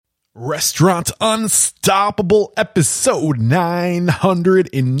Restaurant Unstoppable, episode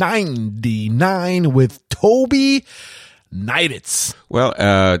 999 with Tobie, Nidetz. Well,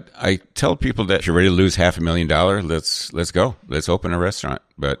 I tell people that if you're ready to lose $500,000, let's go. Let's open a restaurant.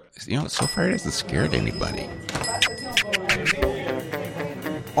 But, so far it hasn't scared anybody.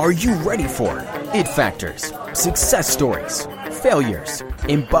 Are you ready for it factors, success stories, failures,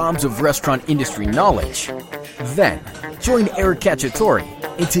 and bombs of restaurant industry knowledge? Then, join Eric Cacciatore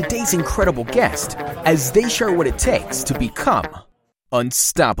and today's incredible guest as they share what it takes to become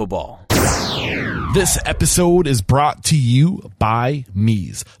unstoppable. This episode is brought to you by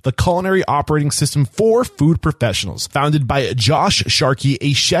Mies, the culinary operating system for food professionals. Founded by Josh Sharkey,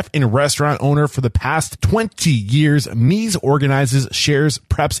 a chef and restaurant owner for the past 20 years, Mies organizes, shares,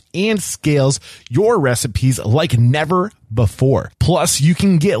 preps, and scales your recipes like never before. Plus, you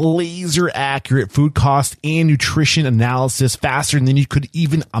can get laser accurate food cost and nutrition analysis faster than you could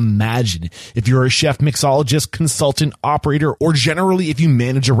even imagine. If you're a chef, mixologist, consultant, operator, or generally if you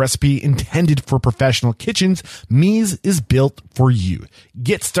manage a recipe intended for professional kitchens, Mies is built for you.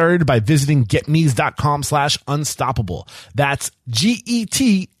 Get started by visiting getmees.com/unstoppable. That's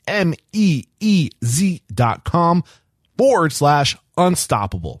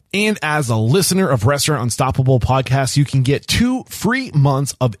GETMEEZ.com/unstoppable. And as a listener of Restaurant Unstoppable podcast, you can get 2 free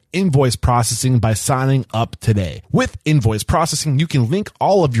months of invoice processing by signing up today. With invoice processing, you can link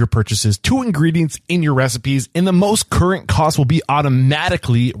all of your purchases to ingredients in your recipes, and the most current cost will be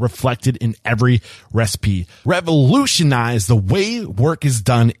automatically reflected in every recipe. Revolutionize the way work is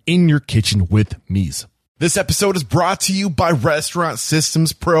done in your kitchen with Mies. This episode is brought to you by Restaurant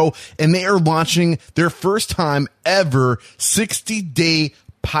Systems Pro, and they are launching their first time ever 60-day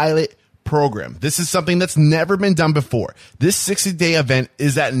pilot program. This is something that's never been done before. This 60-day event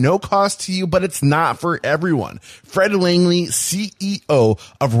is at no cost to you, but it's not for everyone. Fred Langley, CEO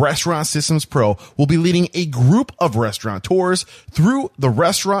of Restaurant Systems Pro, will be leading a group of restaurateurs through the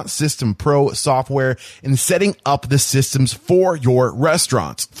Restaurant System Pro software and setting up the systems for your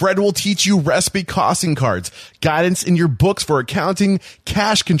restaurants. Fred will teach you recipe costing cards, guidance in your books for accounting,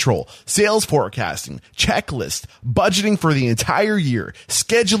 cash control, sales forecasting, checklist, budgeting for the entire year,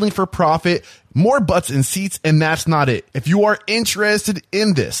 scheduling for profit, more butts and seats, and that's not it. If you are interested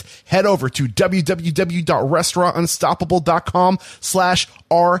in this, head over to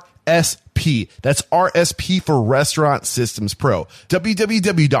www.restaurantunstoppable.com/RSP. That's RSP for Restaurant Systems Pro.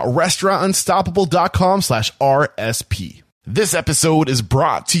 www.restaurantunstoppable.com/RSP. This episode is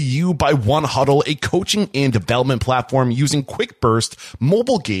brought to you by One Huddle, a coaching and development platform using quick burst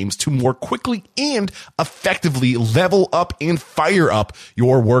mobile games to more quickly and effectively level up and fire up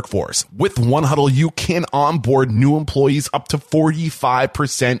your workforce. With One Huddle, you can onboard new employees up to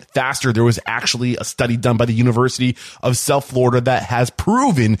 45% faster. There was actually a study done by the University of South Florida that has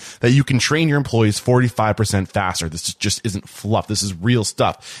proven that you can train your employees 45% faster. This just isn't fluff. This is real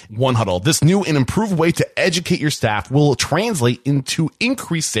stuff. One Huddle, this new and improved way to educate your staff, will translate into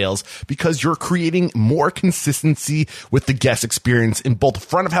increased sales because you're creating more consistency with the guest experience in both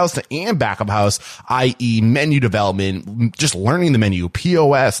front of house and back of house, i.e. menu development, just learning the menu,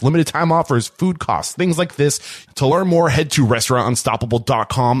 POS, limited time offers, food costs, things like this. To learn more, head to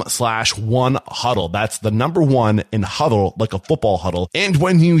restaurantunstoppable.com/1huddle. That's the number 1 in huddle, like a football huddle. And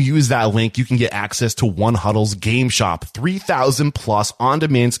when you use that link, you can get access to One Huddle's game shop, 3,000 plus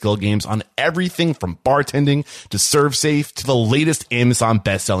on-demand skill games on everything from bartending to serve safe to the latest Amazon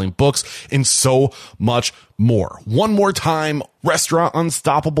best-selling books and so much more. One more time,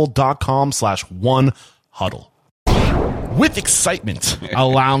 restaurantunstoppable.com/1huddle. With excitement,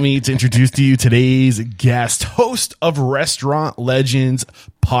 allow me to introduce to you today's guest, host of Restaurant Legends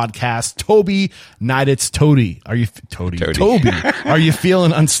podcast, Tobie, Nidetz. Tobie, are you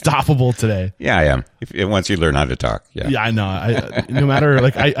feeling unstoppable today? Yeah, I am. Once you learn how to talk. Yeah, I know. No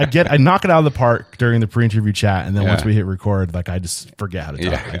matter, I knock it out of the park during the pre-interview chat, and then once we hit record, I just forget how to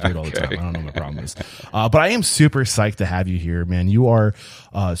talk. I do it all the time. I don't know what my problem is. But I am super psyched to have you here, man. You are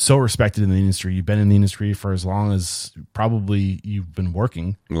so respected in the industry. You've been in the industry for as long as probably you've been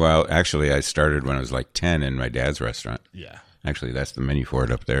working. Well, actually, I started when I was like 10 in my dad's restaurant. Yeah. Actually, that's the menu for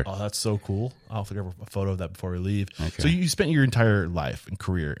it up there. Oh, that's so cool. I'll figure out a photo of that before we leave. Okay. So you spent your entire life and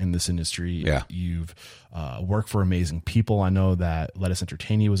career in this industry. Yeah. You've worked for amazing people. I know that Let Us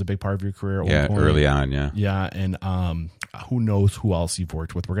Entertain You was a big part of your career. Yeah, early on, yeah. Yeah, and who knows who else you've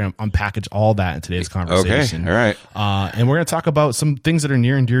worked with. We're going to unpackage all that in today's conversation. Okay, all right. And we're going to talk about some things that are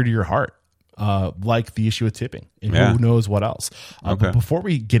near and dear to your heart. Like the issue of tipping and who knows what else. But before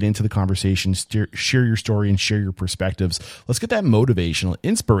we get into the conversation, share your story and share your perspectives. Let's get that motivational,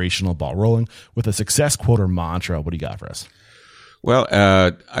 inspirational ball rolling with a success quote or mantra. What do you got for us? Well,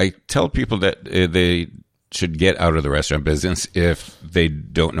 I tell people that they should get out of the restaurant business if they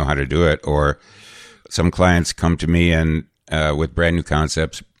don't know how to do it, or some clients come to me and with brand new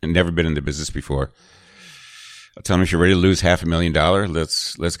concepts and never been in the business before. I'll tell them, if you're ready to lose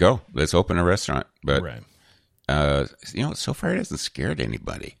 $500,000, let's go. Let's open a restaurant. But so far it hasn't scared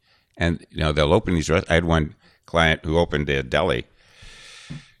anybody. And they'll open these restaurants. I had one client who opened a deli.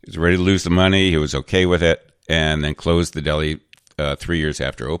 He was ready to lose the money. He was okay with it, and then closed the deli 3 years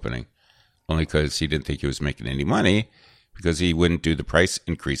after opening, only because he didn't think he was making any money, because he wouldn't do the price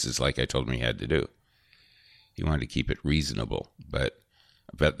increases like I told him he had to do. He wanted to keep it reasonable. But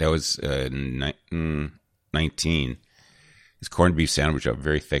that was 19. His corned beef sandwich, a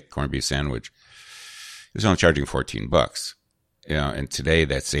very thick corned beef sandwich, he was only charging $14. And today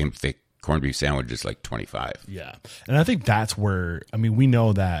that same thick corned beef sandwich is like $25. Yeah. And I think that's where, we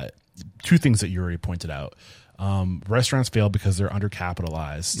know that two things that you already pointed out. Restaurants fail because they're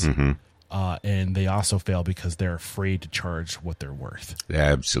undercapitalized. Mm-hmm. And they also fail because they're afraid to charge what they're worth.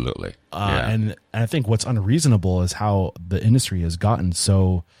 Absolutely. And I think what's unreasonable is how the industry has gotten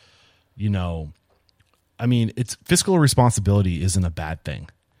so, it's fiscal responsibility isn't a bad thing.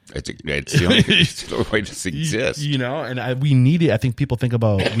 It's the only way to exist. And we need it. I think people think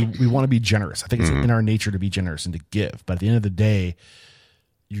about, we want to be generous. I think it's in our nature to be generous and to give. But at the end of the day,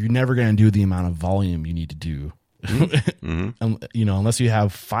 you're never going to do the amount of volume you need to do. Unless you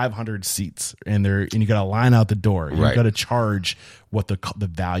have 500 seats and you got to line out the door. You got to charge what the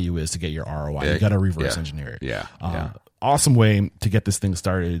value is to get your ROI. You got to reverse engineer it. Awesome way to get this thing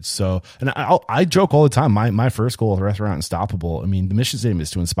started. So, and I joke all the time. My first goal with Restaurant Unstoppable, the mission statement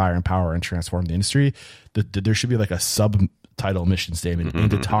is to inspire, empower, and transform the industry. There should be like a subtitle mission statement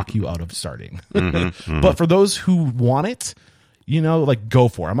and to talk you out of starting. But for those who want it, go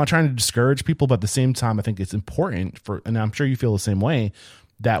for it. I'm not trying to discourage people, but at the same time, I think it's important and I'm sure you feel the same way,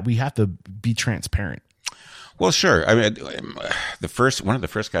 that we have to be transparent. Well, sure. One of the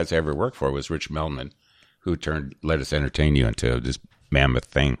first guys I ever worked for was Rich Melman, who turned Let Us Entertain You into this mammoth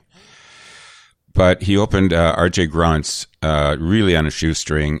thing. But he opened RJ Grunt's really on a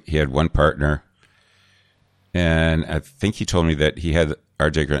shoestring. He had one partner, and I think he told me that he had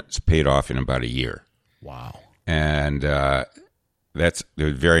RJ Grunt's paid off in about a year. Wow. And that's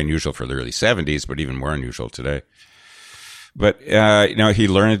very unusual for the early 70s, but even more unusual today. But, he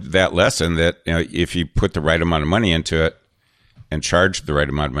learned that lesson that if you put the right amount of money into it and charge the right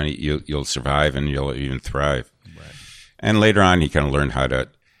amount of money, you'll survive and you'll even thrive. Right. And later on, he kind of learned how to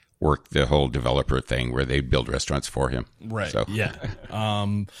work the whole developer thing where they build restaurants for him. Right. So. Yeah.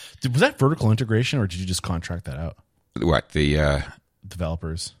 Was that vertical integration, or did you just contract that out? What, the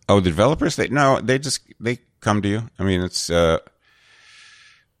developers? Oh, the developers? They come to you. It's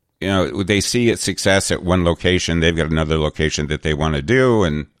they see its success at one location. They've got another location that they want to do,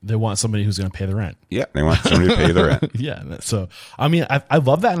 and they want somebody who's going to pay the rent. Yeah, they want somebody to pay the rent. Yeah. So, I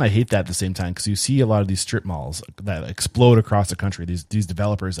love that, and I hate that at the same time, because you see a lot of these strip malls that explode across the country. These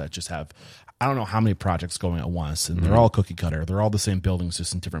developers that just have, I don't know how many projects going at once, and they're all cookie cutter. They're all the same buildings,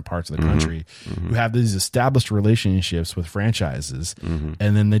 just in different parts of the country, who have these established relationships with franchises, and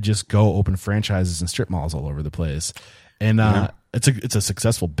then they just go open franchises and strip malls all over the place. And it's a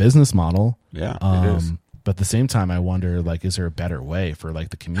successful business model. Yeah, it is. But at the same time, I wonder, is there a better way for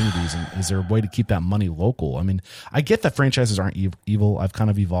the communities, and is there a way to keep that money local? I get that franchises aren't evil. I've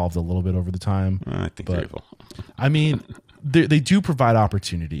kind of evolved a little bit over the time. I think they're evil. They do provide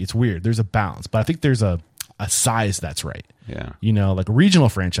opportunity. It's weird. There's a balance, but I think there's a size that's right. Yeah. Like a regional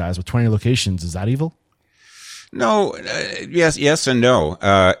franchise with 20 locations, is that evil? No, yes and no.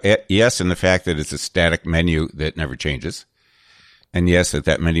 Yes, in the fact that it's a static menu that never changes. And yes,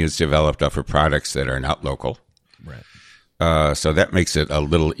 that menu is developed off of products that are not local. Right. So that makes it a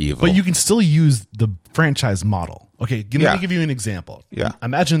little evil. But you can still use the franchise model. Okay, let me give you an example. Yeah.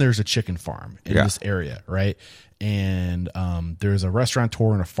 Imagine there's a chicken farm in this area, right? And there's a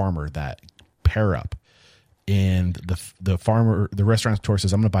restaurateur and a farmer that pair up. And the restaurateur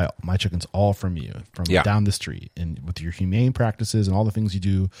says, I'm going to buy my chickens all from you, from down the street, and with your humane practices and all the things you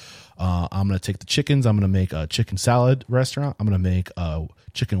do. I'm going to take the chickens. I'm going to make a chicken salad restaurant. I'm going to make a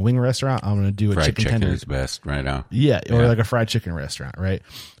chicken wing restaurant. I'm going to do a fried chicken tender. tender Is best right now. Yeah, or like a fried chicken restaurant, right?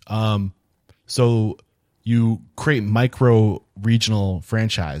 So you create micro regional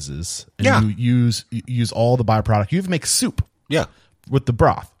franchises, and you use all the byproduct. You even make soup. Yeah. With the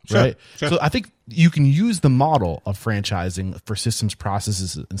broth, right? Sure. So I think you can use the model of franchising for systems,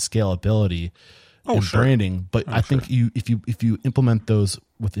 processes, and scalability and branding. But I think if you implement those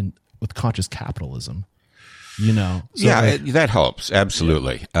with conscious capitalism, So that helps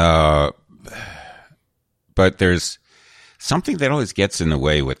absolutely. But there's something that always gets in the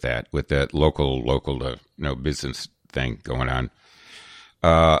way with that local to business thing going on.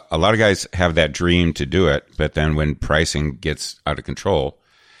 A lot of guys have that dream to do it, but then when pricing gets out of control,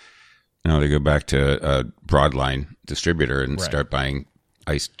 they go back to a broadline distributor and start buying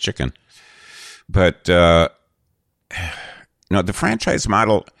iced chicken. But the franchise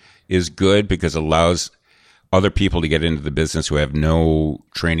model is good because it allows other people to get into the business who have no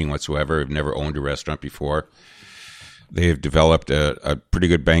training whatsoever, have never owned a restaurant before. They've developed a pretty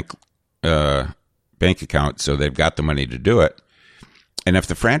good bank account, so they've got the money to do it. And if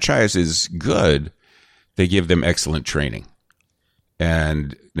the franchise is good, they give them excellent training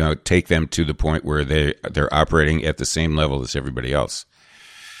and take them to the point where they're operating at the same level as everybody else.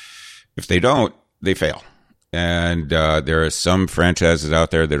 If they don't, they fail. And there are some franchises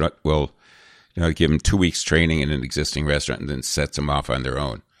out there that will give them 2 weeks training in an existing restaurant and then sets them off on their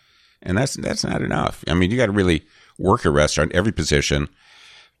own. And that's not enough. I mean, you got to really work a restaurant, every position,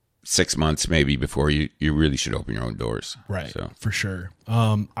 6 months maybe before you really should open your own doors. Right. So. For sure.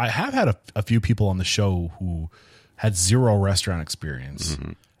 I have had a few people on the show who had zero restaurant experience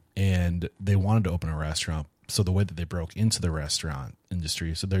and they wanted to open a restaurant. So the way that they broke into the restaurant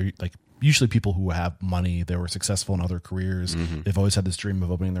industry, so they're like usually people who have money, they were successful in other careers. They've always had this dream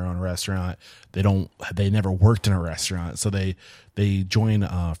of opening their own restaurant. They never worked in a restaurant. So they join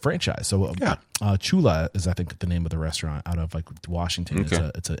a franchise. So Chula is, I think, the name of the restaurant out of like Washington.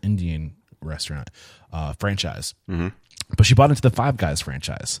 Okay. It's an Indian restaurant franchise. But she bought into the Five Guys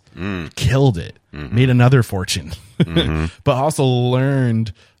franchise, killed it, made another fortune, but also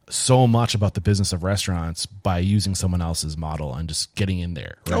learned so much about the business of restaurants by using someone else's model and just getting in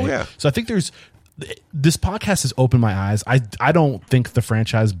there. Right? Oh yeah. So I think this podcast has opened my eyes. I don't think the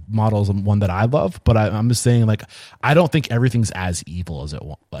franchise model is one that I love, but I'm just saying, like, I don't think everything's as evil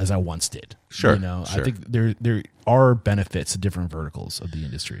as I once did. Sure. Sure. I think there are benefits to different verticals of the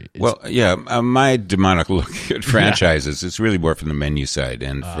industry. My demonic look at franchises is really more from the menu side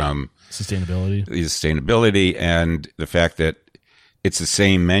and from sustainability and the fact that it's the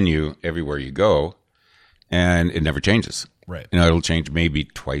same menu everywhere you go, and it never changes. Right. It'll change maybe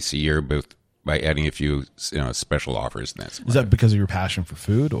twice a year, but by adding a few special offers. And is that because of your passion for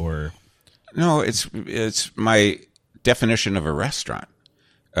food, or? No, it's my definition of a restaurant.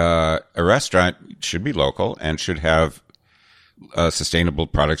 A restaurant should be local and should have sustainable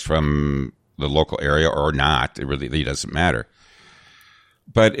products from the local area or not. It really doesn't matter.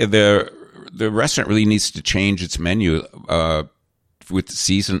 But the restaurant really needs to change its menu with the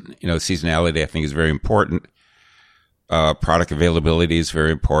season. Seasonality, I think, is very important. Product availability is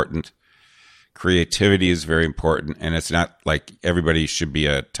very important. Creativity is very important, and it's not like everybody should be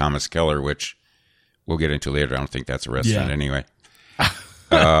a Thomas Keller, which we'll get into later. I don't think that's a restaurant anyway.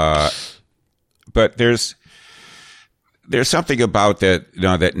 But there's something about that,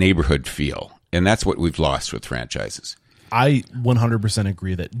 that neighborhood feel, and that's what we've lost with franchises. I 100%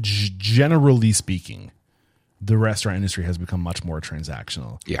 agree that generally speaking, the restaurant industry has become much more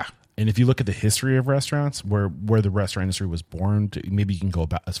transactional. Yeah. And if you look at the history of restaurants, where the restaurant industry was born, maybe you can go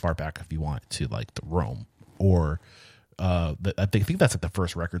as far back if you want to, like the Rome, or I think that's like the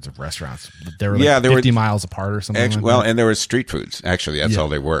first records of restaurants. They were 50 miles apart or something. Actually, and there were street foods. Actually, that's all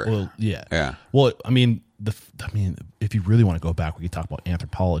they were. Well, yeah. Well, I mean, if you really want to go back, we could talk about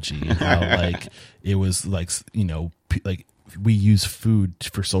anthropology and how like it was like like we use food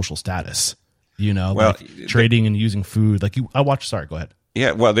for social status. Trading and using food. Like Sorry, go ahead.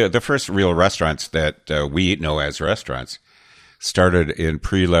 Yeah, well, the first real restaurants that we know as restaurants started in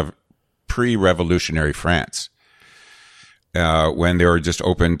pre-revolutionary France, when they were just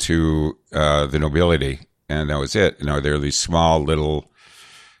open to the nobility, and that was it. There were these small little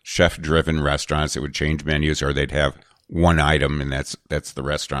chef-driven restaurants that would change menus, or they'd have one item, and that's the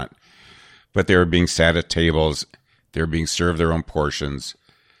restaurant. But they were being sat at tables, they were being served their own portions,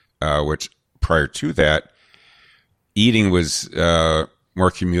 which prior to that, eating was more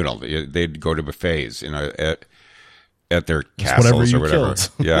communal. They'd go to buffets, at their castles or whatever.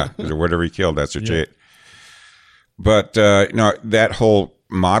 Yeah, or whatever you killed, that's what you ate. But that whole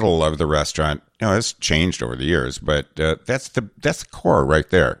model of the restaurant, has changed over the years. But that's the core right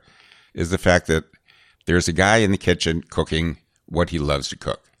there, is the fact that there's a guy in the kitchen cooking what he loves to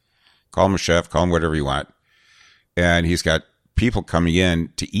cook. Call him a chef, call him whatever you want, and he's got people coming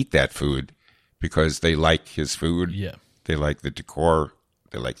in to eat that food because they like his food. Yeah. They like the decor.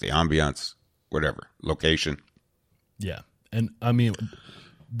 They like the ambiance, whatever, location. Yeah. And I mean,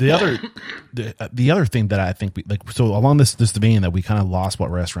 the other thing that I think so along this vein that we kind of lost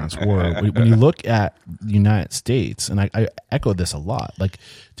what restaurants were. When you look at the United States, and I echo this a lot. Like,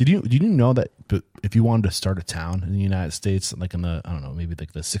 did you know that if you wanted to start a town in the United States, like in the, I don't know, maybe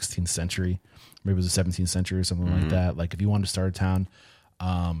like the 16th century, maybe it was the 17th century or something like that. Like if you wanted to start a town,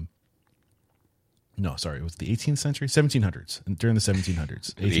 no, sorry, it was the 18th century, 1700s, and during the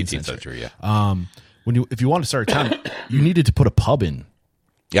 1700s, 18th century, yeah. If you wanted to start a town, you needed to put a pub in.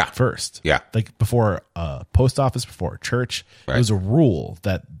 Yeah. First. Yeah. Like before a post office, before a church, Right. it was a rule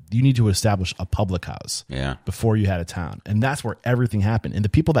that you need to establish a public house Yeah. before you had a town. And that's where everything happened. And the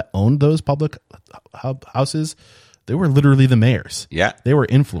people that owned those public houses, they were literally the mayors. Yeah. They were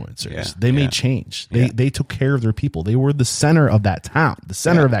influencers. Yeah. They made Yeah. change. Yeah. They took care of their people. They were the center of that town, the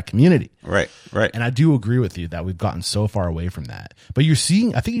center of that community. Right. And I do agree with you that we've gotten so far away from that. But I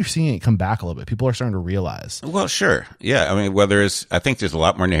think you're seeing it come back a little bit. People are starting to realize. Well, sure. Yeah. I mean, I think there's a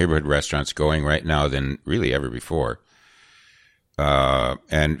lot more neighborhood restaurants going right now than really ever before.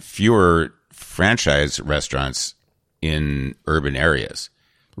 And fewer franchise restaurants in urban areas.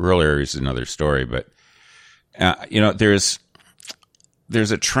 Rural areas is another story, but there's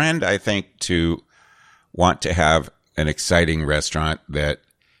a trend, I think, to want to have an exciting restaurant that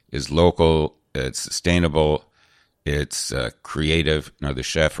is local, it's sustainable, it's creative. The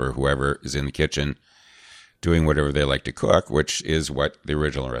chef or whoever is in the kitchen doing whatever they like to cook, which is what the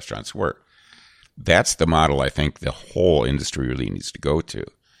original restaurants were. That's the model I think the whole industry really needs to go to.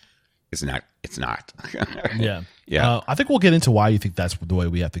 It's not. Yeah. Yeah. I think we'll get into why you think that's the way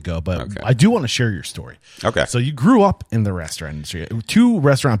we have to go, but Okay. I do want to share your story. Okay. So you grew up in the restaurant industry. Two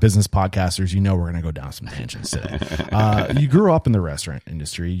restaurant business podcasters, we're going to go down some tangents today. You grew up in the restaurant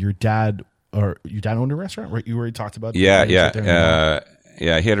industry. Your dad owned a restaurant, right? You already talked about that. Yeah.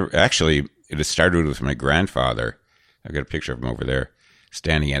 He had it started with my grandfather. I've got a picture of him over there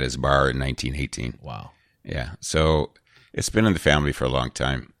standing at his bar in 1918. Wow. Yeah. So it's been in the family for a long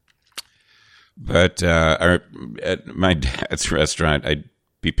time. But at my dad's restaurant, I'd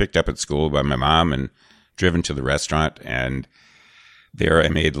be picked up at school by my mom and driven to the restaurant. And there I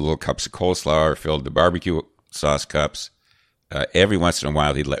made the little cups of coleslaw or filled the barbecue sauce cups. Every once in a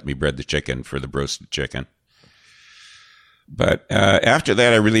while, he'd let me bread the chicken for the roasted chicken. But after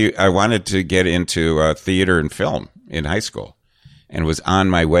that, I wanted to get into theater and film in high school and was on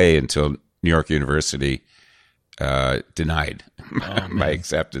my way until New York University denied my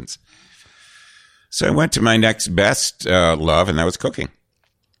acceptance. So I went to my next best love, and that was cooking.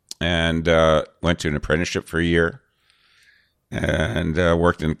 And went to an apprenticeship for a year and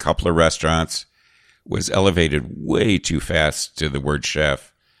worked in a couple of restaurants. Was elevated way too fast to the word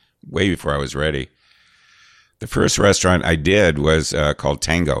chef, way before I was ready. The first restaurant I did was called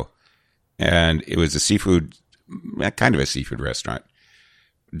Tango, and it was kind of a seafood restaurant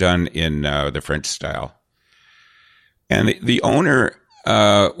done in the French style. And the owner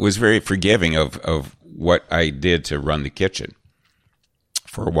was very forgiving of what I did to run the kitchen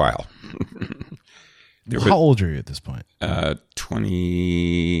for a while. How old are you at this point?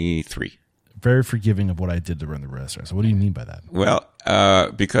 23. Very forgiving of what I did to run the restaurant. So what do you mean by that? Well,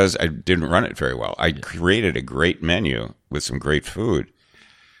 because I didn't run it very well. I created a great menu with some great food,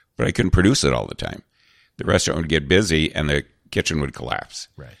 but I couldn't produce it all the time. The restaurant would get busy and the kitchen would collapse.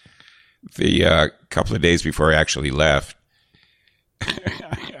 Right. The couple of days before I actually left,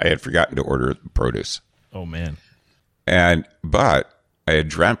 I had forgotten to order produce. Oh, man. But I had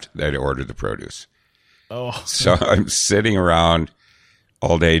dreamt that I'd ordered the produce. Oh. So I'm sitting around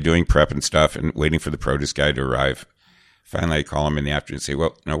all day doing prep and stuff and waiting for the produce guy to arrive. Finally, I call him in the afternoon and say,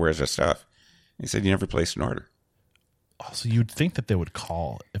 well, no, where's the stuff? He said, you never placed an order. Oh, so you'd think that they would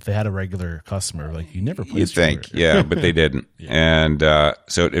call if they had a regular customer. Like, you never placed You'd think, an order. yeah, but they didn't. Yeah. And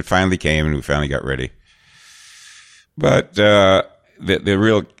so it finally came and we finally got ready. But the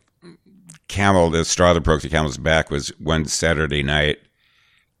real camel, the straw that broke the camel's back was one Saturday night.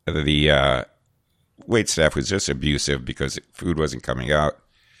 The wait staff was just abusive because food wasn't coming out.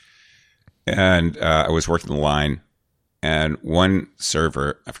 And I was working the line, and one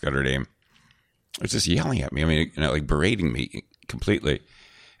server, I forgot her name, was just yelling at me. I mean, like berating me completely.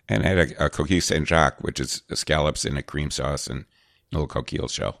 And I had a coquille Saint-Jacques, which is scallops in a cream sauce and a little coquille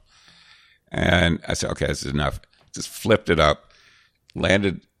shell. And I said, okay, this is enough. Just flipped it up,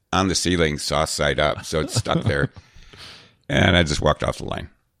 landed on the ceiling, sauce side up. So it's stuck there. And I just walked off the line.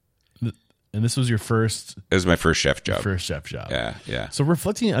 And this was your first? It was my first chef job. First chef job. Yeah, yeah. So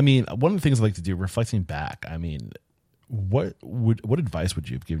reflecting, I mean, one of the things I like to do, reflecting back, I mean, what advice would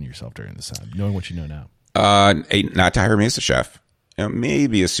you have given yourself during this time, knowing what you know now? Not to hire me as a chef.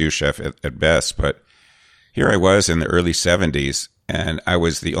 Maybe a sous chef at best, but here I was in the early 70s, And I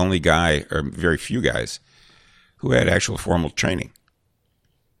was the only guy, or very few guys, who had actual formal training.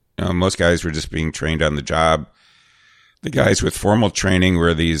 Most guys were just being trained on the job. The guys with formal training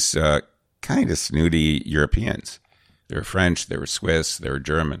were these kind of snooty Europeans. They were French, they were Swiss, they were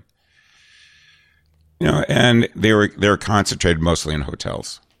German. And they were concentrated mostly in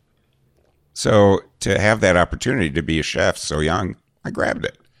hotels. So to have that opportunity to be a chef so young, I grabbed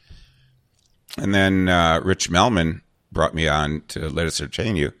it. And then Rich Melman brought me on to Let Us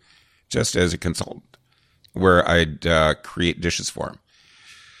Entertain You just as a consultant, where I'd create dishes for him.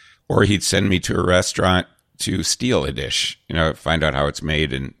 Or he'd send me to a restaurant to steal a dish, find out how it's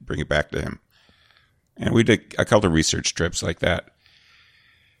made and bring it back to him. And we did a couple of research trips like that.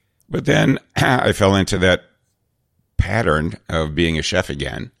 But then I fell into that pattern of being a chef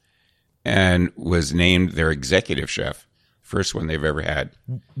again and was named their executive chef. First one they've ever had.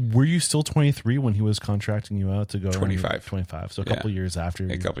 Were you still 23 when he was contracting you out to go? 25. 25. So a couple of years after.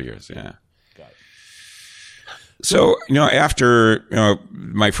 A couple of years, yeah. Got it. So, after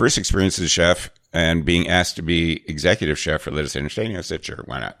my first experience as a chef and being asked to be executive chef for Let Us Entertain You, I said, sure,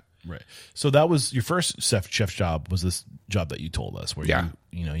 why not? Right. So that was your first chef job, was this job that you told us, where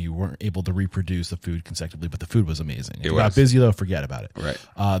you weren't able to reproduce the food consecutively, but the food was amazing. If you got busy though, forget about it. Right.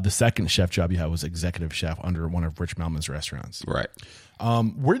 The second chef job you had was executive chef under one of Rich Melman's restaurants. Right.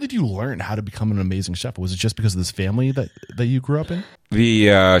 Where did you learn how to become an amazing chef? Was it just because of this family that you grew up in?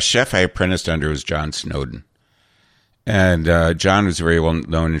 The chef I apprenticed under was John Snowden. And John was very well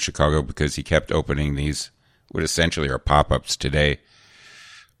known in Chicago because he kept opening these, what essentially are pop-ups today,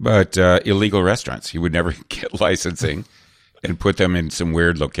 but illegal restaurants. He would never get licensing and put them in some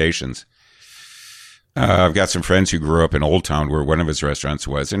weird locations. I've got some friends who grew up in Old Town where one of his restaurants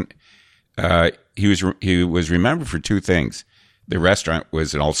was, and he was remembered for two things. The restaurant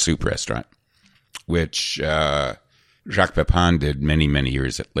was an all-soup restaurant, which Jacques Pepin did many, many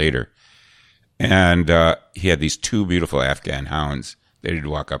years later. And he had these two beautiful Afghan hounds that he'd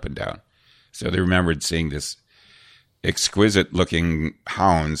walk up and down. So they remembered seeing this exquisite-looking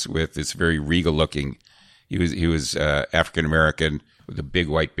hounds with this very regal-looking. He was African-American with a big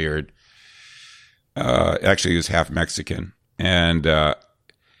white beard. Actually, he was half Mexican. And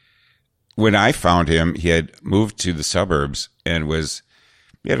when I found him, he had moved to the suburbs and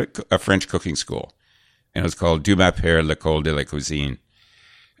he had a French cooking school. And it was called Dumas Père, l'École de la Cuisine.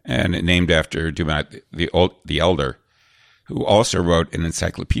 And named after Dumas the Elder, who also wrote an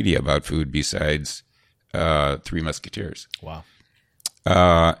encyclopedia about food besides Three Musketeers. Wow.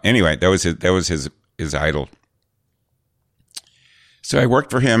 Anyway, that was his idol. So I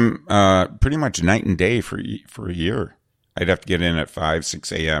worked for him pretty much night and day for a year. I'd have to get in at 5,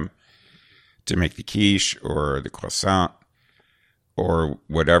 6 a.m. to make the quiche or the croissant or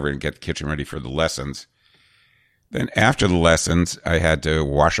whatever and get the kitchen ready for the lessons. Then after the lessons, I had to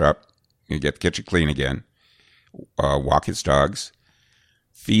wash up and get the kitchen clean again, walk his dogs,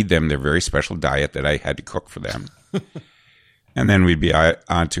 feed them their very special diet that I had to cook for them. And then we'd be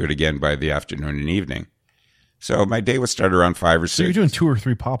on to it again by the afternoon and evening. So my day would start around 5 or 6. So you're doing 2 or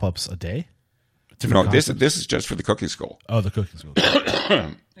 3 pop-ups a day? No, this is just for the cooking school. Oh, the cooking school.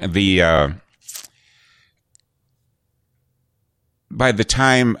 By the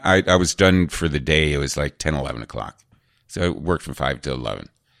time I was done for the day, it was like 10, 11 o'clock. So I worked from 5 to 11.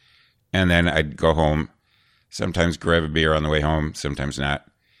 And then I'd go home, sometimes grab a beer on the way home, sometimes not.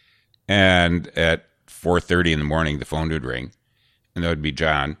 And at 4:30 in the morning, the phone would ring. And that would be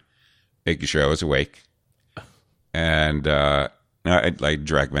John, making sure I was awake. And I'd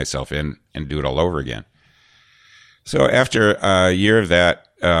drag myself in and do it all over again. So after a year of that,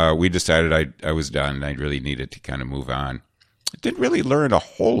 we decided I was done and I really needed to kind of move on. I didn't really learn a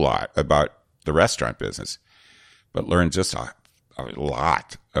whole lot about the restaurant business, but learned just a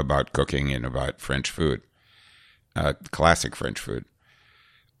lot about cooking and about French food, classic French food.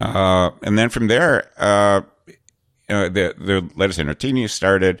 And then from there, the Let Us Entertain You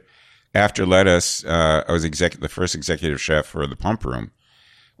started. After Let Us, I was the first executive chef for the Pump Room,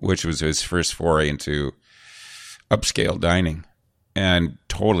 which was his first foray into upscale dining, and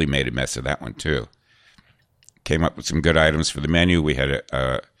totally made a mess of that one too. Came up with some good items for the menu. We had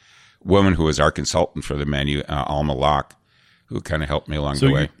a woman who was our consultant for the menu, Alma Locke, who kind of helped me along the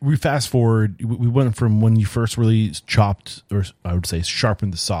way. We fast forward. We went from when you first really chopped, or I would say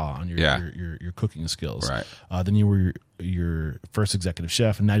sharpened the saw on your cooking skills. Right. Then you were your first executive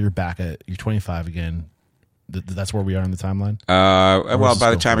chef, and now you're back at you're 25 again. That's where we are in the timeline. Well,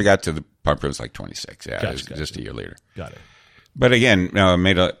 by the time I got to the Pump Room, it was like 26. Yeah, it was just a year later. Got it. But again, I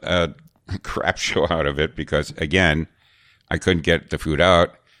made a crap show out of it because, again, I couldn't get the food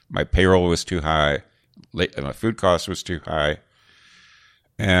out. My payroll was too high. My food cost was too high.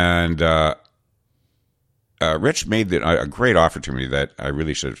 And Rich made a great offer to me that I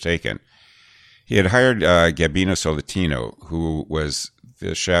really should have taken. He had hired Gabino Solatino, who was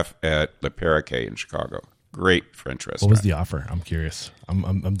the chef at Le Perroquet in Chicago. Great French restaurant. What was the offer? I'm curious.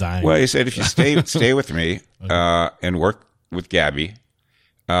 I'm dying. Well, he said, if you stay with me and work with Gabby,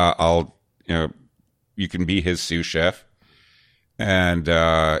 you can be his sous chef, and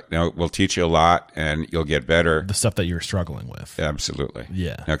we'll teach you a lot, and you'll get better. The stuff that you were struggling with. Absolutely.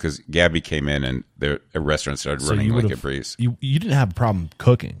 Yeah. Because Gabby came in, and the restaurant started running like a breeze. You didn't have a problem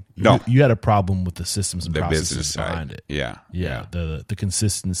cooking. No. You had a problem with the systems and The processes business behind side. it. Yeah. The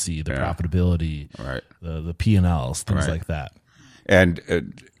consistency, the profitability, Right. the P&Ls, things Right. like that.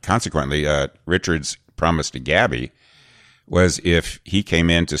 And consequently, Richard's promise to Gabby was if he came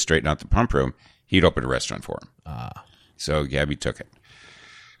in to straighten out the pump room, he'd open a restaurant for him. So Gabby took it.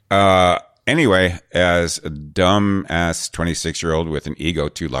 Anyway, as a dumb-ass 26-year-old with an ego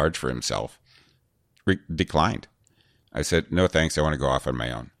too large for himself, declined. I said, no thanks, I want to go off on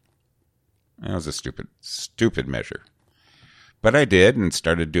my own. That was a stupid measure. But I did and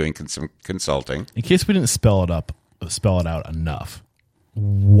started doing some consulting. In case we didn't spell it out enough,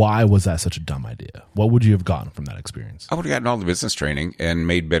 why was that such a dumb idea? What would you have gotten from that experience? I would have gotten all the business training and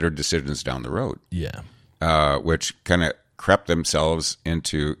made better decisions down the road. Yeah. Which kind of crept themselves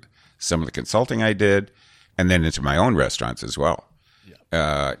into some of the consulting I did, and then into my own restaurants as well.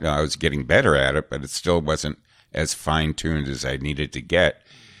 Yeah. I was getting better at it, but it still wasn't as fine-tuned as I needed to get.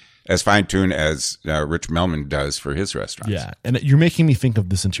 As fine-tuned as Rich Melman does for his restaurants. Yeah, and you're making me think of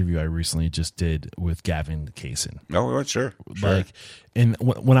this interview I recently just did with Gavin Kaysen. Oh, well, sure. And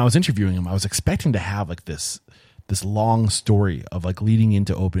when I was interviewing him, I was expecting to have like this long story of like leading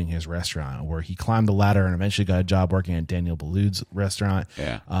into opening his restaurant, where he climbed the ladder and eventually got a job working at Daniel Boulud's restaurant.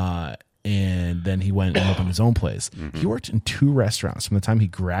 Yeah. And then he went and opened his own place. Mm-hmm. He worked in 2 restaurants from the time he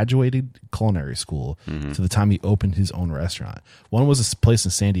graduated culinary school to the time he opened his own restaurant. One was a place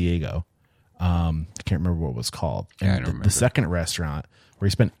in San Diego. I can't remember what it was called. And I don't remember. The second restaurant, where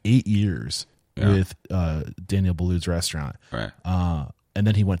he spent 8 years with Daniel Boulud's restaurant. Right. And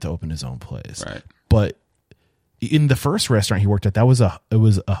then he went to open his own place. Right. But in the first restaurant he worked at, it was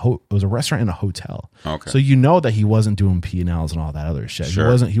a restaurant in a hotel. Okay. So you know that he wasn't doing P&Ls and all that other shit.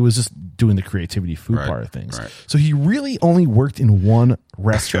 Sure. He was just doing the creativity food Right, part of things. right. So he really only worked in one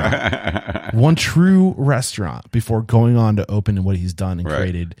restaurant, one true restaurant, before going on to open what he's done and Right.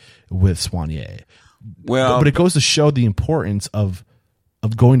 created with Soigné. Well, But it goes to show the importance of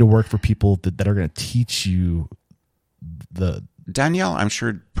going to work for people that are going to teach you the Danielle, I'm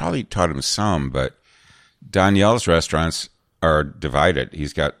sure, probably taught him some, but Danielle's restaurants are divided.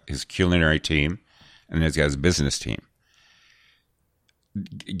 He's got his culinary team, and he's got his business team.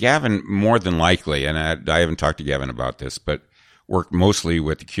 Gavin, more than likely, and I haven't talked to Gavin about this, but worked mostly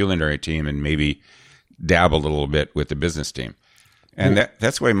with the culinary team and maybe dabbled a little bit with the business team. And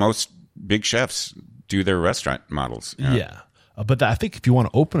that's the way most big chefs do their restaurant models. You know? Yeah. But I think if you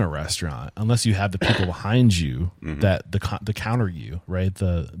want to open a restaurant, unless you have the people behind you that the counter you, right,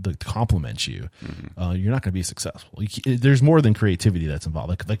 the compliment you, you're not going to be successful. There's more than creativity that's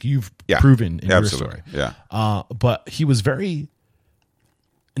involved, like you've proven in your story. Yeah. But he was very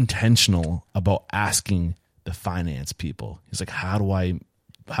intentional about asking the finance people. He's like, how do I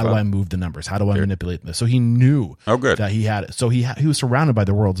move the numbers? How do I manipulate this? So he knew that he had it. So he was surrounded by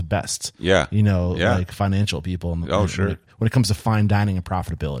the world's best, like financial people. And, when it comes to fine dining and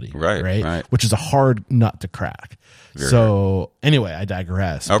profitability, right? Which is a hard nut to crack. Anyway, I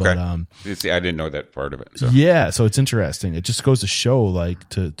digress. Okay. But, see, I didn't know that part of it. So. Yeah, so it's interesting. It just goes to show, like,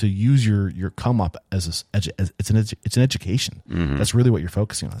 to use your come up as it's an education. That's really what you're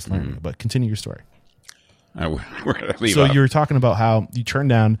focusing on. Is learning. But continue your story. So you were talking about how you turned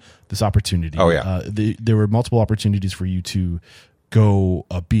down this opportunity. Oh, yeah. There were multiple opportunities for you to go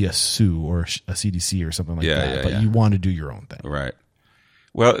be a SOO or a CDC or something like that, but you want to do your own thing. Right.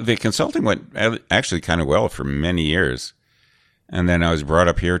 Well, the consulting went actually kind of well for many years. And then I was brought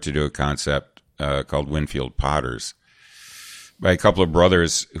up here to do a concept called Winfield Potters by a couple of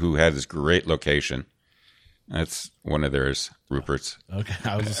brothers who had this great location. That's one of theirs, Rupert's. Okay,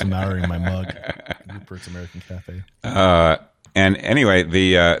 I was just admiring my mug, Rupert's American Cafe. And anyway,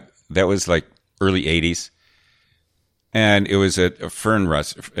 that was like early 80s. And it was a fern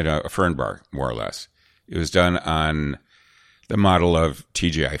bar, more or less. It was done on the model of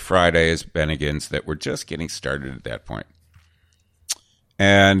TGI Fridays, Bennigan's, that were just getting started at that point.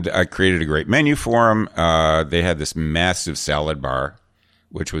 And I created a great menu for them. They had this massive salad bar,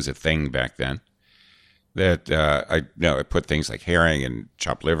 which was a thing back then. That I put things like herring and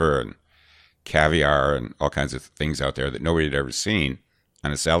chopped liver and caviar and all kinds of things out there that nobody had ever seen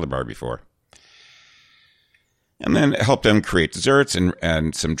on a salad bar before. And then helped them create desserts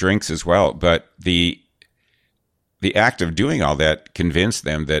and some drinks as well. But the act of doing all that convinced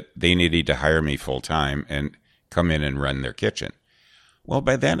them that they needed to hire me full time and come in and run their kitchen. Well,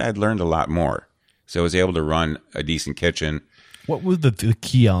 by then I'd learned a lot more. So I was able to run a decent kitchen. What were the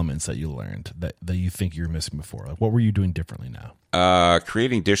key elements that you learned that you think you were missing before? Like, what were you doing differently now?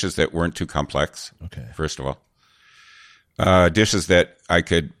 Creating dishes that weren't too complex, Okay. first of all. Dishes that I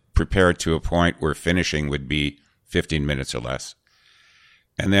could prepare to a point where finishing would be 15 minutes or less.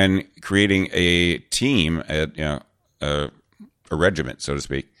 And then creating a team, a regiment, so to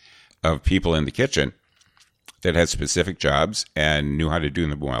speak, of people in the kitchen that had specific jobs and knew how to do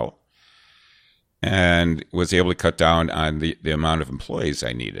them well, and was able to cut down on the amount of employees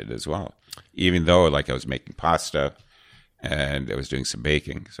I needed as well, even though like I was making pasta and I was doing some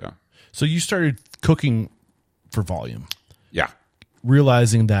baking. So you started cooking for volume, yeah,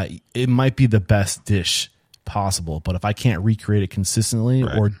 realizing that it might be the best dish possible, but if I can't recreate it consistently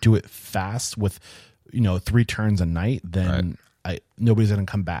or do it fast with 3 turns a night, then nobody's going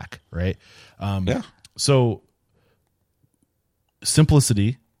to come back, right? Yeah. So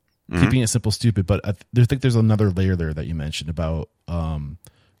simplicity, keeping it simple, stupid. But I think there's another layer there that you mentioned about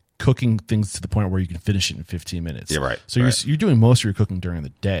cooking things to the point where you can finish it in 15 minutes. Yeah, right. So you're doing most of your cooking during the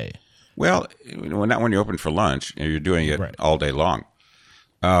day. Well, not when you open for lunch. You're doing it all day long.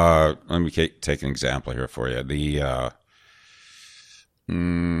 Let me take an example here for you. The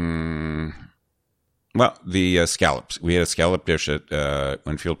scallops. We had a scallop dish at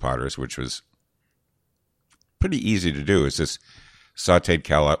Winfield Potter's, which was pretty easy to do. It's just sauteed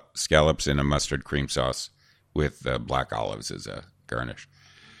scallops in a mustard cream sauce with black olives as a garnish.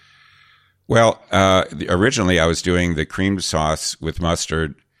 Well, originally I was doing the cream sauce with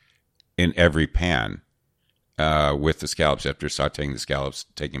mustard in every pan with the scallops after sauteing the scallops,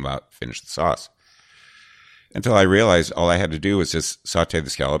 taking them out, finish the sauce. Until I realized all I had to do was just saute the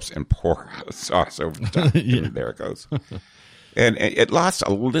scallops and pour the sauce over the top. And there it goes. And it lost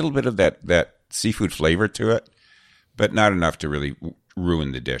a little bit of that seafood flavor to it, but not enough to really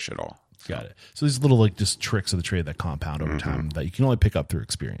ruin the dish at all. Got it. So these little just tricks of the trade that compound over time that you can only pick up through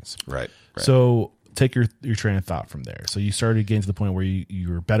experience. Right. So take your train of thought from there. So you started getting to the point where you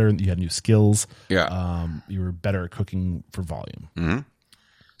were better, you had new skills. Yeah. You were better at cooking for volume. Mm-hmm.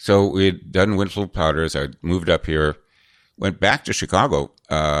 So we had done Winfield Powders. I moved up here, went back to Chicago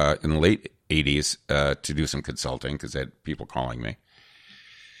in the late 80s to do some consulting because I had people calling me.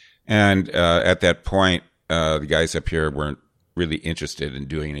 And at that point, the guys up here weren't really interested in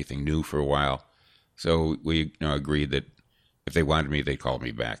doing anything new for a while. So we agreed that if they wanted me, they'd call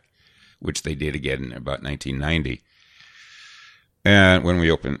me back, which they did again in about 1990. And when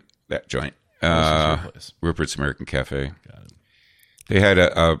we opened that joint, Rupert's American Cafe. Got it. They had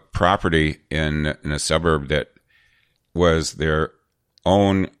a property in a suburb that was their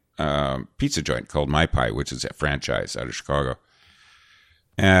own pizza joint called My Pie, which is a franchise out of Chicago.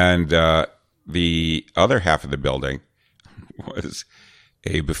 And the other half of the building was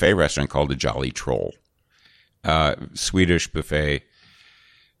a buffet restaurant called the Jolly Troll, Swedish buffet,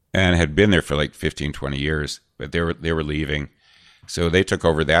 and had been there for like 15, 20 years, but they were leaving. So they took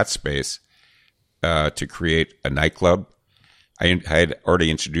over that space to create a nightclub. I had already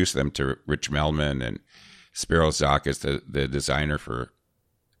introduced them to Rich Melman and Spiro Zakis, the designer for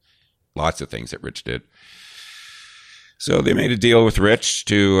lots of things that Rich did. So they made a deal with Rich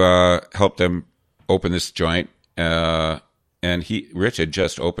to help them open this joint. And Rich had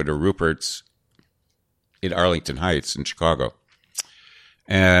just opened a Rupert's in Arlington Heights in Chicago.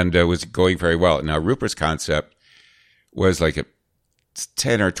 And was going very well. Now, Rupert's concept was like a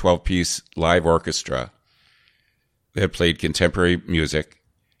 10 or 12 piece live orchestra that played contemporary music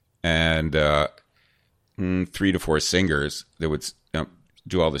and 3 to 4 singers that would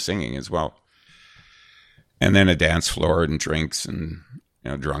do all the singing as well. And then a dance floor and drinks and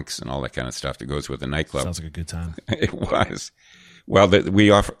drunks and all that kind of stuff that goes with a nightclub. Sounds like a good time. It was. Well,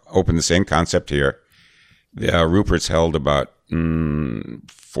 we opened the same concept here. Rupert's held about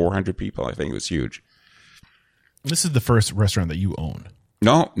 400 people. I think it was huge. This is the first restaurant that you own.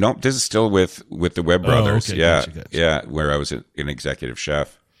 No, this is still with the Webb brothers. Okay, yeah, gotcha. Yeah, where I was an executive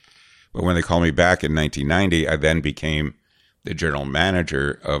chef. But when they called me back in 1990, I then became the general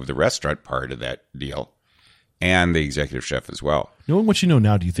manager of the restaurant part of that deal and the executive chef as well. Knowing what you know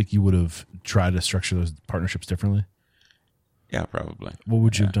now, do you think you would have tried to structure those partnerships differently? Yeah, probably. What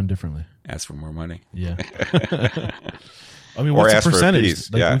would you have done differently? Ask for more money. Yeah. I mean, what's the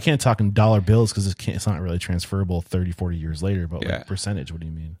percentage? We can't talk in dollar bills because it's not really transferable 30, 40 years later, but Yeah. percentage, what do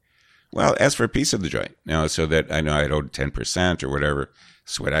you mean? Well, ask for a piece of the joint, so that I know I'd owed 10% or whatever,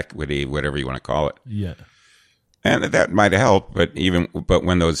 sweat equity, whatever you want to call it. Yeah. And that might have helped, but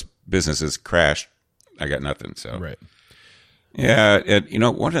when those businesses crashed, I got nothing. So, Right. Yeah.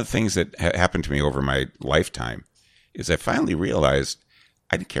 One of the things that happened to me over my lifetime is I finally realized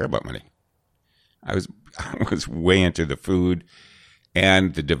I didn't care about money. I was way into the food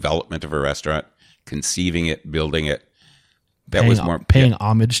and the development of a restaurant, conceiving it, building it. That was more paying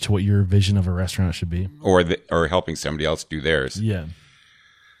homage to what your vision of a restaurant should be, or helping somebody else do theirs. Yeah.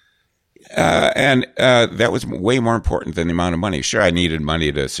 And that was way more important than the amount of money. Sure, I needed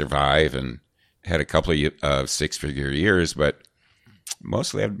money to survive and had a couple of six-figure years, but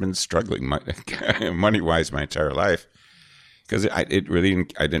mostly I've been struggling money-wise my entire life because I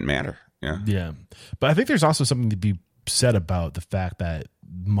didn't matter. Yeah. Yeah. But I think there's also something to be said about the fact that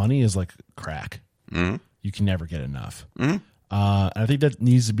money is like crack. Mm-hmm. You can never get enough. Mm-hmm. And I think that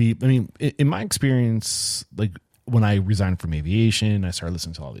needs to be, in my experience, like when I resigned from aviation, I started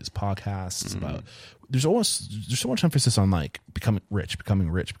listening to all these podcasts about, there's so much emphasis on like becoming rich.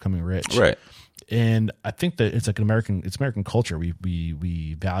 Right. And I think that it's like American culture.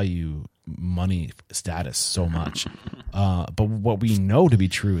 We value money status so much. But what we know to be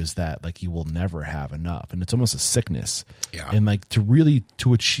true is that like you will never have enough. And it's almost a sickness. Yeah. And like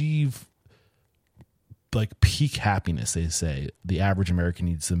to achieve like peak happiness, they say the average American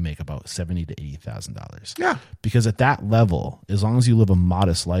needs to make about $70,000 to $80,000. Yeah. Because at that level, as long as you live a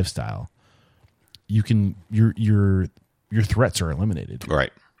modest lifestyle, you can your threats are eliminated.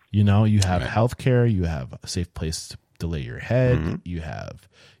 Right. You have health care, you have a safe place to lay your head, you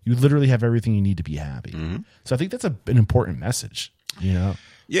literally have everything you need to be happy. So I think that's an important message, Yeah,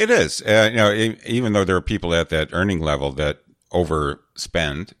 it is. Even though there are people at that earning level that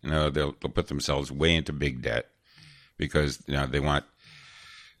overspend, they'll put themselves way into big debt because they want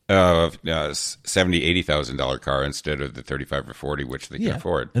 $70,000-$80,000 car instead of the $35,000 or $40,000, which they can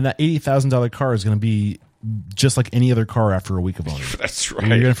afford. And that $80,000 car is going to be just like any other car after a week of owning. That's right.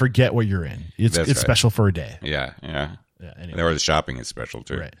 You're going to forget what you're in. It's right. special for a day. Yeah. Anyway. Or the shopping is special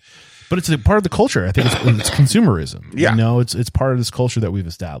too. Right. But it's a part of the culture. I think it's consumerism. Yeah. It's part of this culture that we've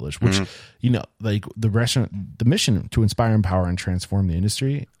established, which, like the mission to inspire, empower, and transform the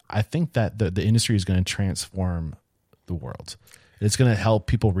industry. I think that the industry is going to transform the world. It's going to help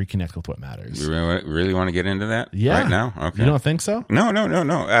people reconnect with what matters. You really want to get into that right now? Okay. You don't think so? No.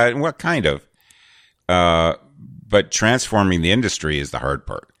 What kind of? But transforming the industry is the hard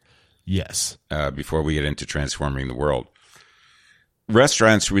part. Yes. Before we get into transforming the world.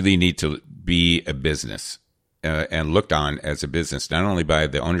 Restaurants really need to be a business and looked on as a business, not only by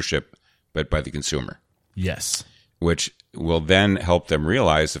the ownership, but by the consumer. Yes. Which will then help them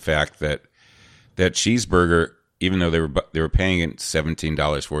realize the fact that cheeseburger, even though they were paying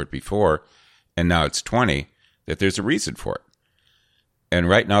 $17 for it before, and now it's $20, that there's a reason for it. And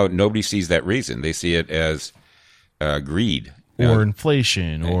right now, nobody sees that reason. They see it as greed. Or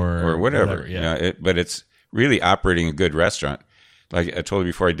inflation or whatever. Yeah. But it's really operating a good restaurant. Like I told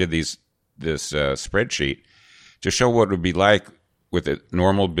you before, I did this spreadsheet to show what it would be like with a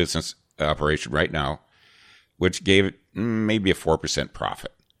normal business operation right now, which gave it maybe a 4%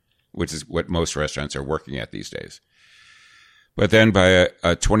 profit, which is what most restaurants are working at these days. But then by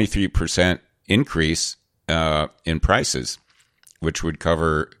a 23% increase in prices, which would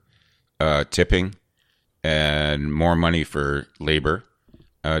cover tipping and more money for labor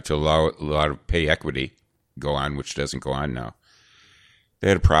to allow a lot of pay equity go on, which doesn't go on now. They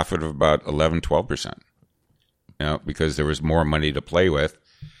had a profit of about 11-12%. Because there was more money to play with,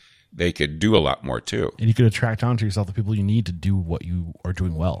 they could do a lot more too. And you could attract onto yourself the people you need to do what you are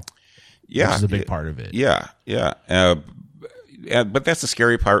doing well. Yeah. Which is a big part of it. Yeah. But that's the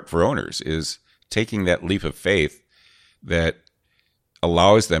scary part for owners is taking that leap of faith that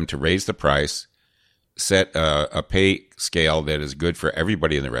allows them to raise the price, set a pay scale that is good for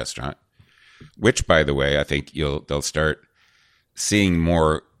everybody in the restaurant, which, by the way, I think they'll start seeing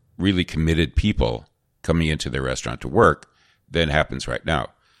more really committed people coming into their restaurant to work than happens right now.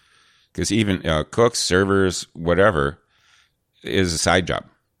 Because even cooks, servers, whatever, is a side job.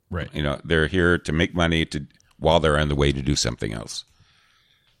 Right. They're here to make money while they're on the way to do something else.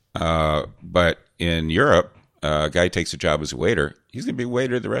 But in Europe, a guy takes a job as a waiter. He's going to be a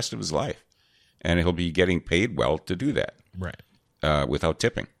waiter the rest of his life. And he'll be getting paid well to do that. Right. Without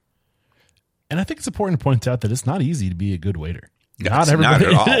tipping. And I think it's important to point out that it's not easy to be a good waiter. Not everybody.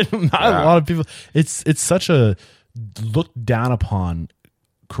 Not at all. Not a lot of people. It's such a looked down upon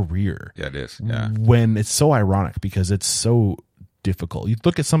career. Yeah, it is. Yeah. When it's so ironic because it's so difficult. You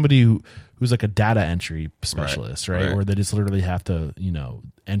look at somebody who's like a data entry specialist, right? Where they just literally have to,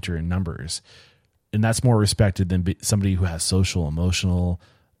 enter in numbers. And that's more respected than somebody who has social, emotional,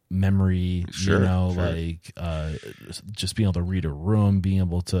 memory, just being able to read a room, being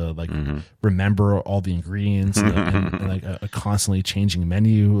able to remember all the ingredients and like a constantly changing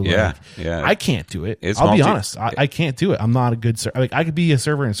menu. I can't do it. I'll be honest. I can't do it. I'm not a good server. Like I could be a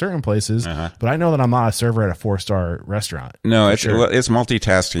server in certain places, but I know that I'm not a server at a 4-star restaurant. No, it's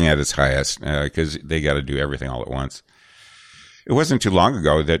multitasking at its highest because they got to do everything all at once. It wasn't too long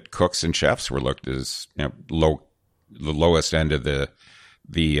ago that cooks and chefs were looked as the lowest end of the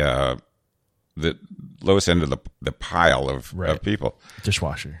lowest end of the pile of people.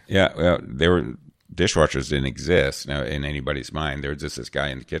 Dishwasher. Yeah, well, dishwashers didn't exist in anybody's mind. There was just this guy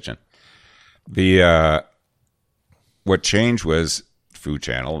in the kitchen. What changed was Food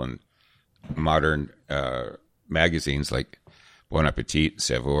Channel and modern magazines like Bon Appetit,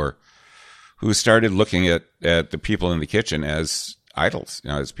 Savour, who started looking at the people in the kitchen as idols,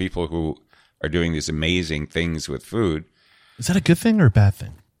 as people who are doing these amazing things with food. Is that a good thing or a bad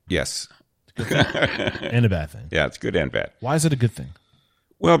thing? Yes. And a bad thing. Yeah, it's good and bad. Why is it a good thing?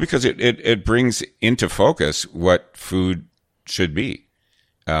 Well, because it brings into focus what food should be.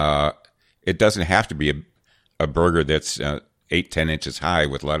 It doesn't have to be a burger that's 8-10 inches high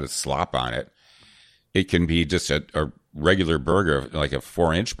with a lot of slop on it. It can be just a regular burger, like a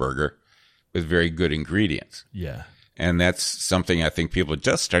 4-inch burger with very good ingredients. Yeah. And that's something I think people are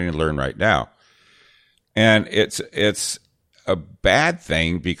just starting to learn right now. And it's a bad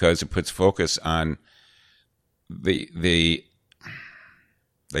thing because it puts focus on the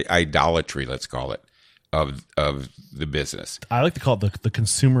idolatry, let's call it, of the business. I like to call it the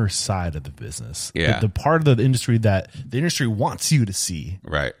consumer side of the business. Yeah. The part of the industry that the industry wants you to see.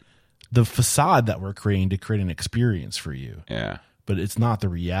 Right. The facade that we're creating to create an experience for you. Yeah. But it's not the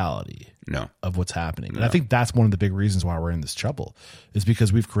reality of what's happening. And I think that's one of the big reasons why we're in this trouble is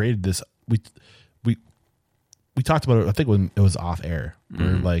because we've created this. We talked about it, I think when it was off air,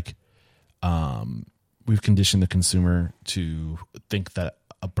 where we've conditioned the consumer to think that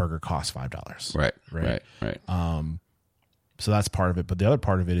a burger costs $5. Right. So that's part of it. But the other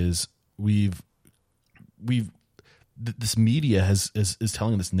part of it is this media is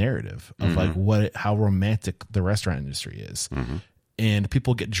telling this narrative of how romantic the restaurant industry is. And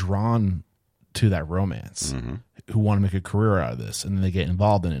people get drawn to that romance who want to make a career out of this. And then they get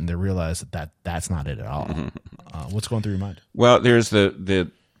involved in it and they realize that's not it at all. What's going through your mind? Well, there's the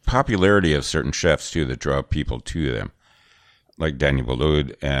popularity of certain chefs too that draw people to them, like Daniel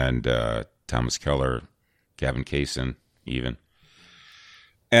Boulud and Thomas Keller, Gavin Kaysen even.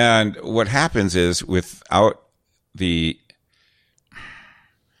 And what happens is without the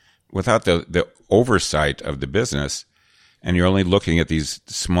oversight of the business, and you're only looking at these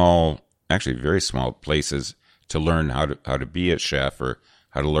small, actually very small places to learn how to be a chef or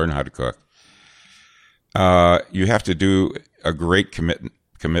how to learn how to cook, you have to do a great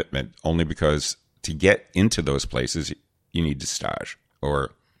commitment only because to get into those places, you need to stage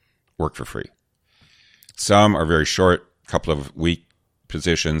or work for free. Some are very short, couple of week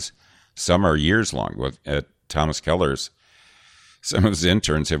positions. Some are years long. At Thomas Keller's, some of his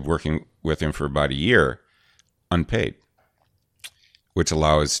interns have working with him for about a year, unpaid, which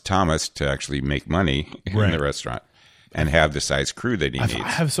allows Thomas to actually make money in the restaurant and have the size crew that he needs. I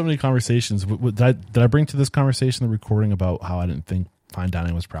have so many conversations. Did I bring to this conversation the recording about how I didn't think fine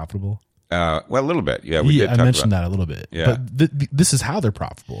dining was profitable? Well, a little bit. Yeah, we did talk mentioned about that a little bit. Yeah. But this is how they're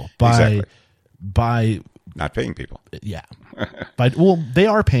profitable. By not paying people. Yeah. They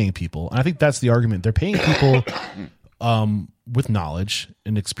are paying people. And I think that's the argument. They're paying people with knowledge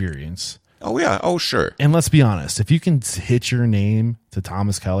and experience. Oh, yeah. Oh, sure. And let's be honest. If you can hit your name to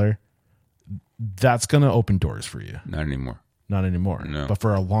Thomas Keller, that's going to open doors for you. Not anymore. No. But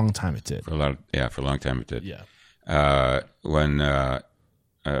for a long time it did. For a long time it did. Yeah. When the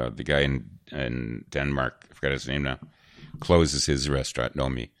guy in Denmark, I forgot his name now, closes his restaurant,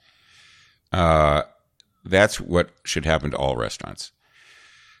 Nomi. That's what should happen to all restaurants.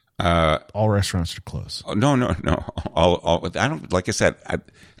 All restaurants should close. No. All. I don't. Like I said, I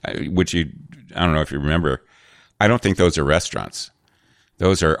don't know if you remember. I don't think those are restaurants.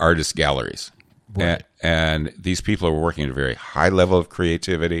 Those are artist galleries. Right. And these people are working at a very high level of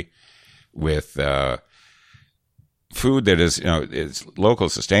creativity with food that is, it's local,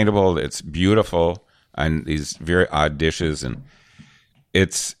 sustainable, it's beautiful, and these very odd dishes, and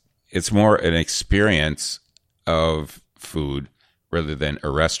it's more an experience of food rather than a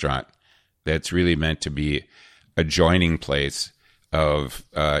restaurant that's really meant to be a joining place of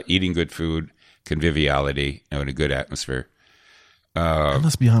eating good food, conviviality, in a good atmosphere. And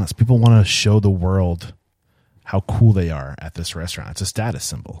let's be honest, people want to show the world how cool they are at this restaurant. It's a status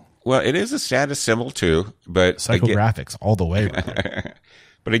symbol. Well, it is a status symbol too, but psychographics all the way. Brother.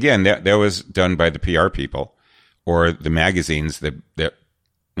 But again, that was done by the PR people or the magazines that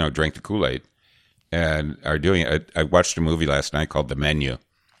drank the Kool-Aid and are doing it. I watched a movie last night called The Menu.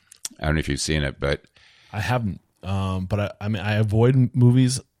 I don't know if you've seen it, but I haven't. But I avoid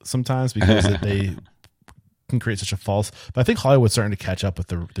movies sometimes because they can create such a false. But I think Hollywood's starting to catch up with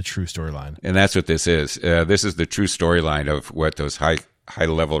the true storyline. And that's what this is. This is the true storyline of what those high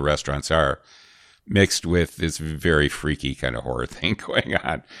level restaurants are, mixed with this very freaky kind of horror thing going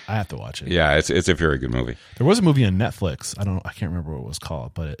on. I have to watch it. Yeah, it's a very good movie. There was a movie on Netflix. I can't remember what it was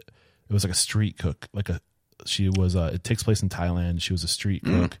called, but it was like a street cook. She was. It takes place in Thailand. She was a street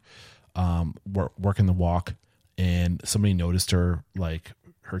cook, working the walk, and somebody noticed her, like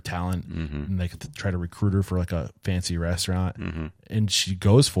her talent, and they could try to recruit her for like a fancy restaurant, and she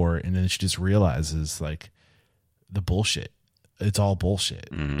goes for it, and then she just realizes like the bullshit. It's all bullshit.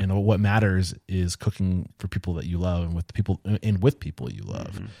 And what matters is cooking for people that you love and with people you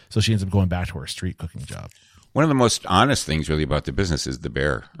love. So she ends up going back to her street cooking job. One of the most honest things really about the business is The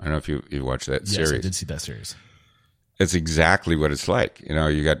Bear. I don't know if you watched that series. Yes, I did see that series. It's exactly what it's like.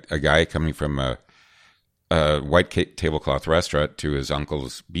 You got a guy coming from a white tablecloth restaurant to his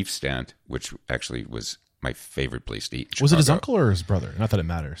uncle's beef stand, which actually was my favorite place to eat. Was it his uncle or his brother? Not that it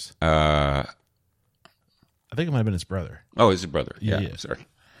matters. I think it might have been his brother. Oh, his brother. Yeah. Sorry.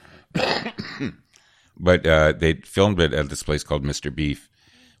 But they filmed it at this place called Mr. Beef,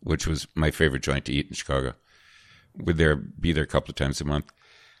 which was my favorite joint to eat in Chicago. Would be there a couple of times a month.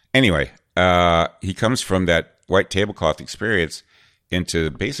 Anyway, he comes from that white tablecloth experience into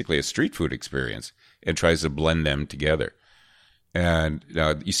basically a street food experience and tries to blend them together. And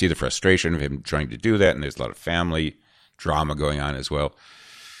you see the frustration of him trying to do that, and there's a lot of family drama going on as well.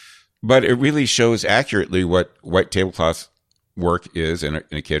 But it really shows accurately what white tablecloth work is in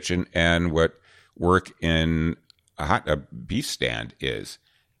a kitchen and what work in a beef stand is.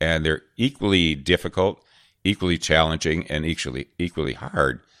 And they're equally difficult, equally challenging, and equally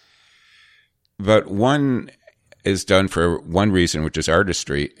hard. But one is done for one reason, which is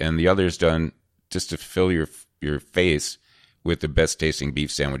artistry, and the other is done just to fill your face with the best tasting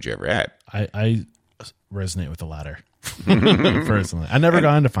beef sandwich you ever had. I resonate with the latter. Personally, I never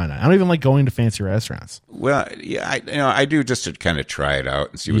got into fine dining. I don't even like going to fancy restaurants. Well, yeah, I do just to kind of try it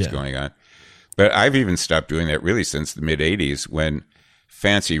out and see what's going on. But I've even stopped doing that really since the mid '80s when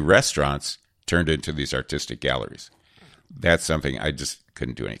fancy restaurants turned into these artistic galleries. That's something I just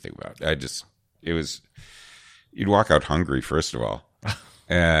couldn't do anything about. You'd walk out hungry first of all,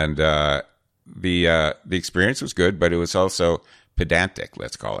 and the experience was good, but it was also pedantic.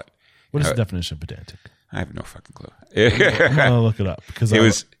 Let's call it. What is the definition of pedantic? I have no fucking clue. I'm gonna look it up because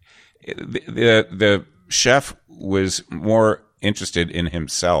the chef was more interested in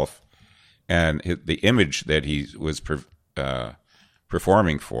himself and the image that he was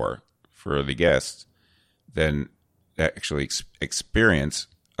performing for the guests than the actually experience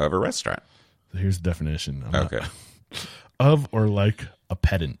of a restaurant. Here's the definition. Okay. Of or like a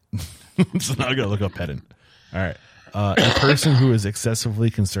pedant. So now I gotta look up pedant. All right. A person who is excessively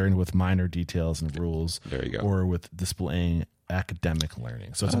concerned with minor details and rules, there you go, or with displaying academic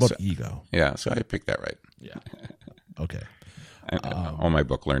learning. So it's about ego. Yeah, so I picked that right. Yeah. Okay. All my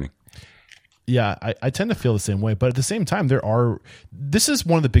book learning. Yeah, I tend to feel the same way, but at the same time, this is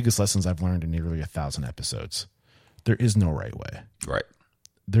one of the biggest lessons I've learned in nearly 1,000 episodes. There is no right way. Right.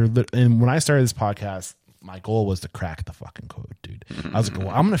 And when I started this podcast, my goal was to crack the fucking code, dude. I was like, well,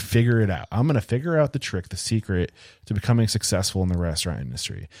 I'm going to figure it out. I'm going to figure out the trick, the secret to becoming successful in the restaurant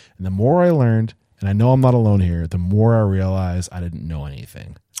industry. And the more I learned, and I know I'm not alone here, the more I realized I didn't know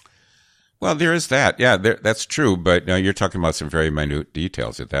anything. Well, there is that. Yeah, that's true. But you're talking about some very minute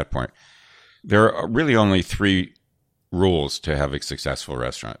details at that point. There are really only 3 rules to have a successful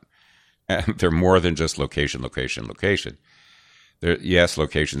restaurant. And they're more than just location, location, location. Yes,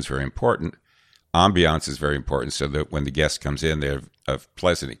 location is very important. Ambiance is very important so that when the guest comes in, they have a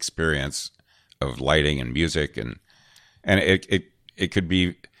pleasant experience of lighting and music. And it could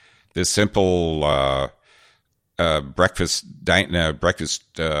be the simple breakfast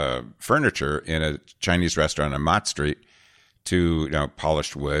furniture in a Chinese restaurant on Mott Street to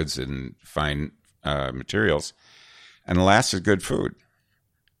polished woods and fine materials. And the last is good food.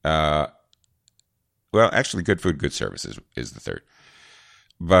 Well, actually, good food, good service is the third.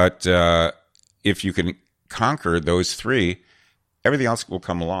 But if you can conquer those 3, everything else will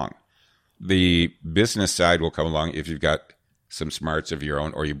come along. The business side will come along if you've got some smarts of your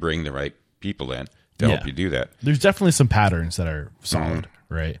own or you bring the right people in. to help you do that. There's definitely some patterns that are solid,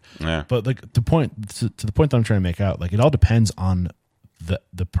 right? Yeah. But like the point to the point that I'm trying to make out, like it all depends on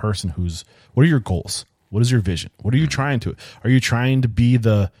the person who's. What are your goals? What is your vision? What are you trying to? Are you trying to be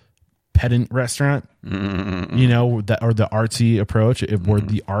the pedant restaurant, you know, that or the artsy approach, where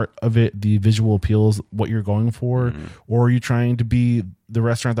the art of it, the visual appeals what you're going for, or are you trying to be the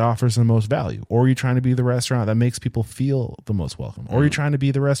restaurant that offers the most value, or are you trying to be the restaurant that makes people feel the most welcome, or are you trying to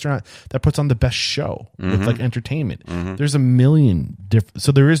be the restaurant that puts on the best show with like entertainment? There's a million different,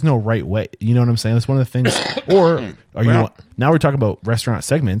 so there is no right way. You know what I'm saying? That's one of the things. Or are you? Now we're talking about restaurant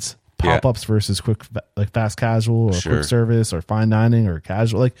segments. Pop-ups versus quick, like fast casual or quick service or fine dining or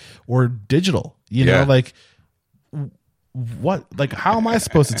casual, like, or digital, you know, like what, like, how am I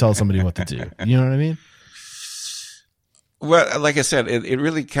supposed to tell somebody what to do? You know what I mean? Well, like I said, it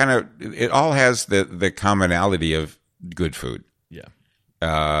really kind of, it all has the commonality of good food.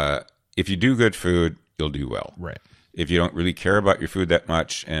 Yeah. If you do good food, you'll do well. Right. If you don't really care about your food that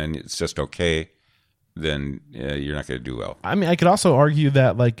much and it's just okay, then you're not going to do well. I mean, I could also argue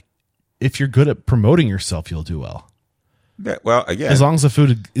that, like, if you're good at promoting yourself, you'll do well. Well, again, as long as the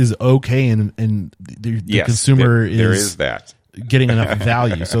food is okay and the consumer there is that getting enough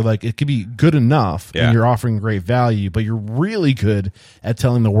value. So like it could be good enough and you're offering great value, but you're really good at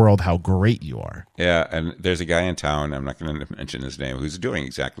telling the world how great you are. Yeah. And there's a guy in town, I'm not going to mention his name, who's doing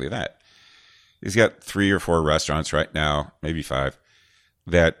exactly that. He's got 3 or 4 restaurants right now, maybe 5,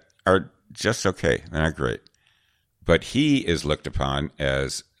 that are just okay. They're not great. But he is looked upon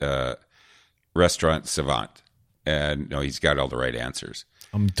as restaurant savant, and no, he's got all the right answers.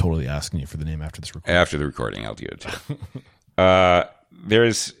 I'm totally asking you for the name after this recording. After the recording, I'll do it too.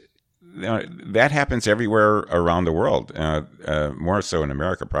 There's that happens everywhere around the world, more so in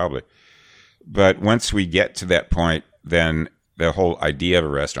America probably. But once we get to that point, then the whole idea of a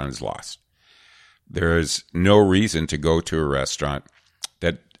restaurant is lost. There's no reason to go to a restaurant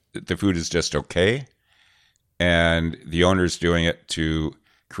that the food is just okay, and the owner's doing it to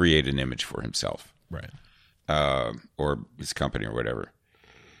create an image for himself, right, or his company or whatever.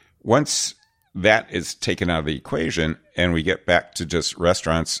 Once that is taken out of the equation and we get back to just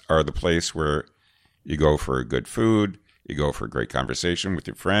restaurants are the place where you go for good food, you go for great conversation with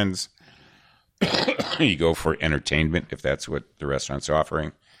your friends, you go for entertainment if that's what the restaurant's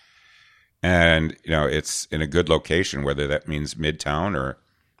offering. And, you know, it's in a good location, whether that means midtown or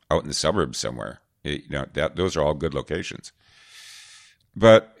out in the suburbs somewhere. Those are all good locations.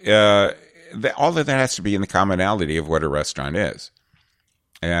 But all of that has to be in the commonality of what a restaurant is.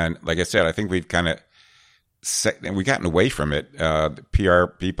 And like I said, I think we've kind of we've gotten away from it. The PR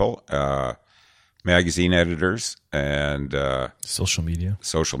people, magazine editors, and social media,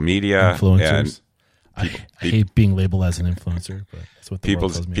 influencers. And I hate being labeled as an influencer, but that's what the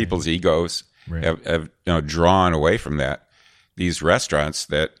world tells me. People's egos have drawn away from that. These restaurants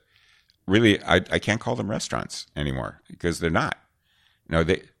that really, I can't call them restaurants anymore because they're not.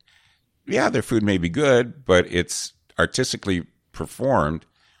 Their food may be good, but it's artistically performed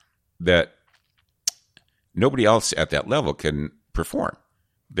that nobody else at that level can perform.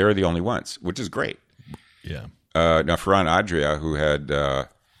 They're the only ones, which is great. Yeah. Now, Ferran Adria, who had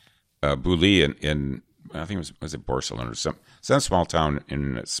Bulli in I think was it Barcelona or some small town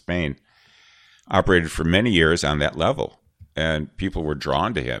in Spain, operated for many years on that level, and people were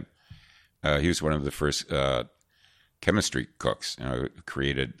drawn to him. He was one of the first chemistry cooks,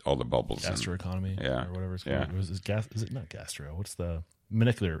 created all the bubbles. Gastroeconomy, or whatever it's called. Yeah. Is it not gastro? What's the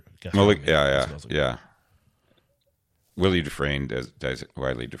molecular gastronomy? Yeah. Willie Dufresne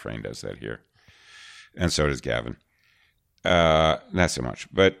Wiley Dufresne does that here, and so does Gavin. Not so much,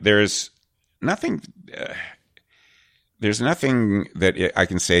 but there's nothing. There's nothing that I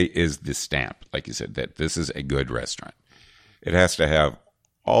can say is the stamp, like you said, that this is a good restaurant. It has to have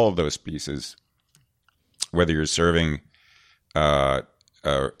all of those pieces. Whether you're serving a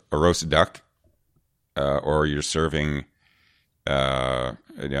roasted duck, or you're serving a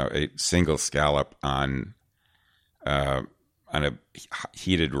single scallop on a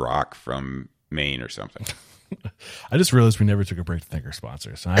heated rock from Maine or something. I just realized we never took a break to thank our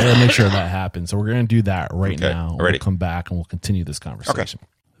sponsors. So I got to make sure that happens. So we're going to do that right now. We'll come back and we'll continue this conversation. Okay.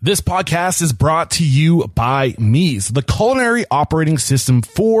 This podcast is brought to you by Mies, the culinary operating system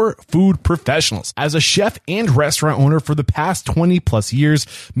for food professionals. As a chef and restaurant owner for the past 20 plus years,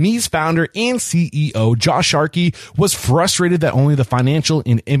 Mies founder and CEO Josh Sharkey was frustrated that only the financial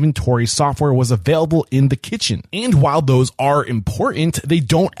and inventory software was available in the kitchen. And while those are important, they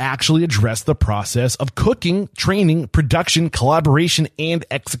don't actually address the process of cooking, training, production, collaboration, and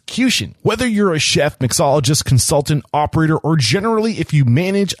execution. Whether you're a chef, mixologist, consultant, operator, or generally if you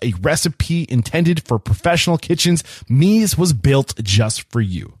manage page a recipe intended for professional kitchens, Mies was built just for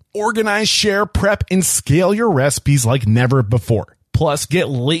you. Organize, share, prep, and scale your recipes like never before. Plus, get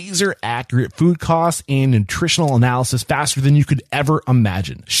laser accurate food costs and nutritional analysis faster than you could ever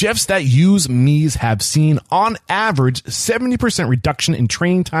imagine. Chefs that use Mies have seen, on average, 70% reduction in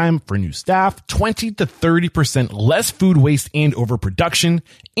training time for new staff, 20 to 30% less food waste and overproduction,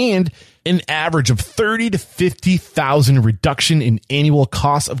 and an average of 30 to 50,000 reduction in annual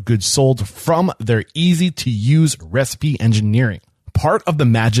cost of goods sold from their easy-to-use recipe engineering. Part of the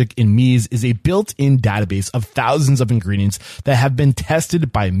magic in Mies is a built-in database of thousands of ingredients that have been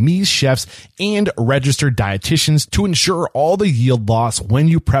tested by Mies chefs and registered dietitians to ensure all the yield loss when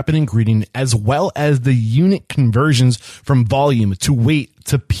you prep an ingredient, as well as the unit conversions from volume to weight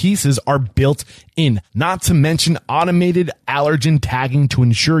to pieces, are built in, not to mention automated allergen tagging to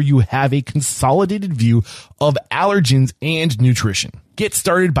ensure you have a consolidated view of allergens and nutrition. Get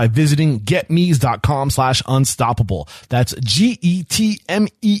started by visiting getmees.com/unstoppable. That's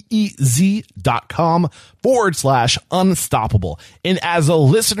GETMEEZ.com/unstoppable. And as a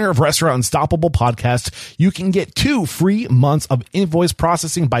listener of Restaurant Unstoppable podcast, you can get 2 free months of invoice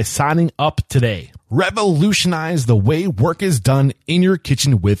processing by signing up today. Revolutionize the way work is done in your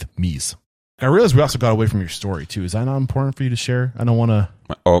kitchen with Mies. I realize we also got away from your story too. Is that not important for you to share? I don't want to.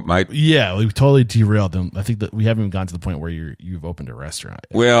 Oh, my. Yeah, we totally derailed them. I think that we haven't even gotten to the point where you've opened a restaurant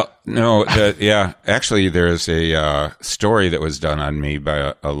yet. Well, no, yeah. Actually, there's a story that was done on me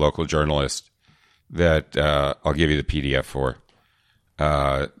by a local journalist that I'll give you the PDF for.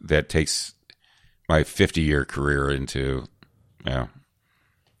 That takes my 50-year career into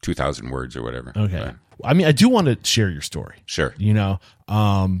 2,000 words or whatever. Okay. I mean, I do want to share your story. Sure.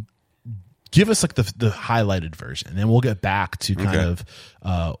 Give us like the highlighted version, and then we'll get back to kind of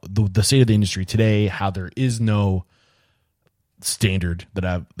the state of the industry today, how there is no standard that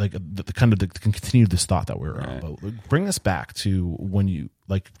I've like the kind of can continue this thought that we're on. But bring us back to when you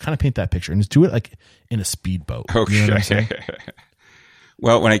like kind of paint that picture and just do it like in a speedboat. Okay. You know what I'm saying?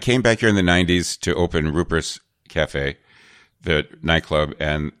 Well, when I came back here in the 90s to open Rupert's Cafe, the nightclub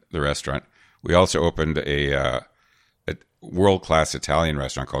and the restaurant, we also opened a world-class Italian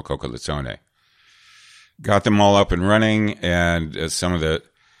restaurant called Cocolazzone. Got them all up and running, and some of the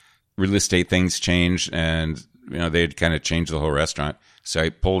real estate things changed, and they had kind of changed the whole restaurant. So I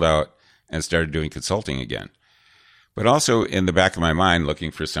pulled out and started doing consulting again. But also in the back of my mind,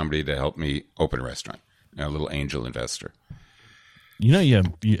 looking for somebody to help me open a restaurant, a little angel investor. You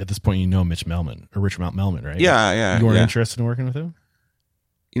at this point, Mitch Melman, or Rich Melman, right? Yeah. You weren't interested in working with him?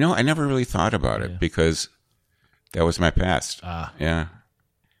 I never really thought about it because that was my past. Yeah.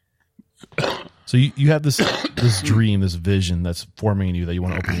 So you have this dream, this vision that's forming in you that you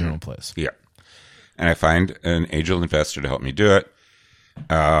want to open your own place. Yeah. And I find an angel investor to help me do it.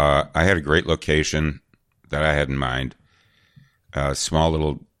 I had a great location that I had in mind, a small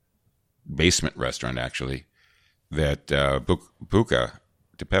little basement restaurant, actually, that Buca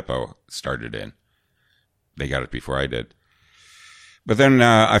de Peppo started in. They got it before I did. But then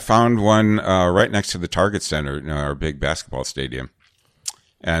I found one right next to the Target Center, our big basketball stadium.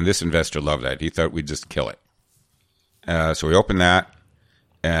 And this investor loved that. He thought we'd just kill it. So we opened that,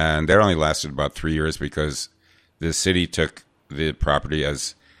 and that only lasted about 3 years because the city took the property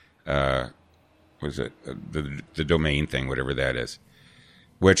as, the domain thing, whatever that is,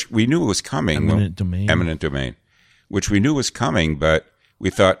 which we knew was coming. Eminent domain. Eminent domain, which we knew was coming, but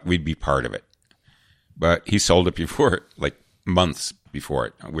we thought we'd be part of it. But he sold it before, like months before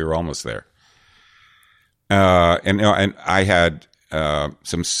it. We were almost there. And I had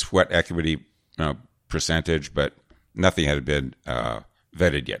some sweat equity percentage, but nothing had been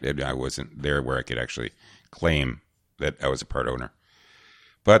vetted yet. I wasn't there where I could actually claim that I was a part owner.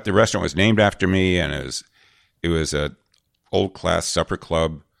 But the restaurant was named after me, and it was a old class supper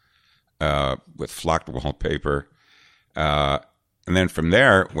club with flocked wallpaper. And then from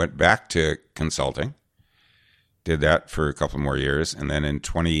there, went back to consulting. Did that for a couple more years. And then in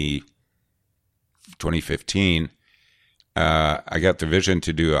 2015, I got the vision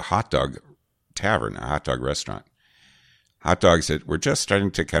to do a hot dog tavern, a hot dog restaurant. Hot dogs that were just starting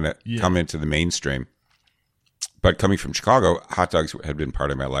to kind of come into the mainstream. But coming from Chicago, hot dogs had been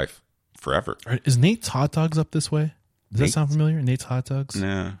part of my life forever. Is Nate's Hot Dogs up this way? Does that sound familiar? Nate's Hot Dogs?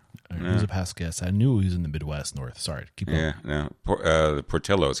 No. He was a past guest. I knew he was in the Midwest, North. Sorry, keep going. Yeah, no. The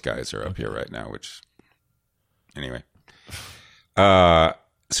Portillo's guys are up here right now, which... Anyway.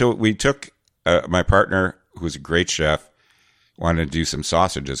 So we took my partner, who's a great chef, wanted to do some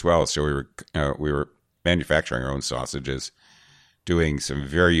sausage as well. So we were manufacturing our own sausages, doing some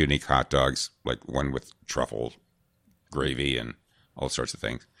very unique hot dogs, like one with truffle gravy and all sorts of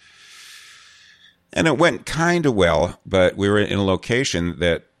things. And it went kind of well, but we were in a location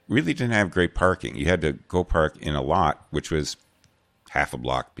that really didn't have great parking. You had to go park in a lot, which was half a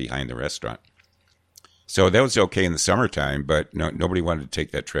block behind the restaurant. So that was okay in the summertime, but nobody wanted to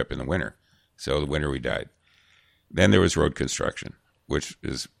take that trip in the winter. So the winter we died. Then there was road construction, which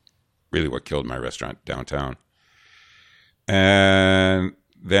is really what killed my restaurant downtown. And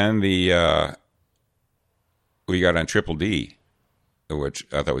then we got on Triple D, which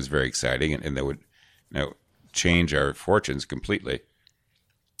I thought was very exciting, and that would change our fortunes completely.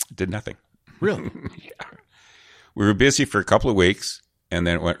 Did nothing. Really? Yeah. We were busy for a couple of weeks, and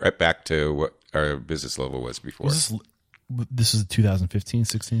then it went right back to what our business level was before. This is 2015,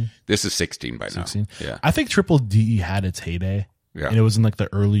 16? This is 16 by 16. Now. Yeah. I think Triple D had its heyday. Yeah. And it was in like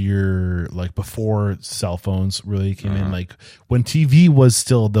the earlier, like before cell phones really came in, like when TV was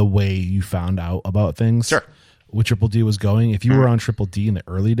still the way you found out about things. Sure. What Triple D was going. If you were on Triple D in the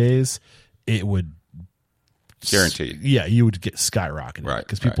early days, it would guaranteed. Yeah, you would get skyrocketed. Right.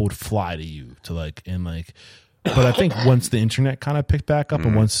 Because people would fly to you to like, and like, but I think once the internet kind of picked back up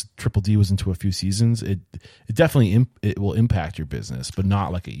and once Triple D was into a few seasons, it definitely it will impact your business, but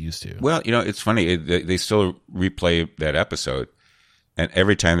not like it used to. Well, it's funny. They still replay that episode. And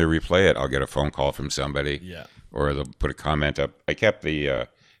every time they replay it, I'll get a phone call from somebody. Yeah. Or they'll put a comment up. I kept the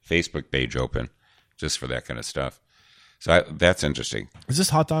Facebook page open just for that kind of stuff. So that's interesting. Is this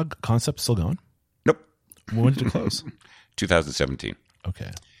hot dog concept still going? Nope. When did it close? 2017. Okay.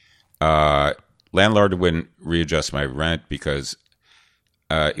 Landlord wouldn't readjust my rent because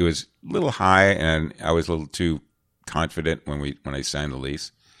it was a little high and I was a little too confident when I signed the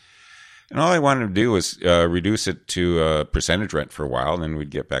lease. And all I wanted to do was reduce it to percentage rent for a while, and then we'd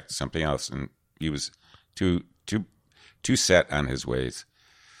get back to something else. And he was too set on his ways.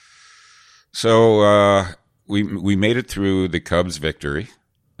 So we made it through the Cubs' victory,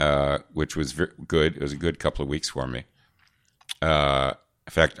 which was good. It was a good couple of weeks for me. In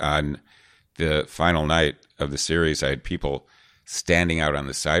fact, on the final night of the series, I had people standing out on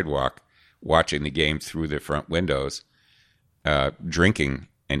the sidewalk watching the game through their front windows, drinking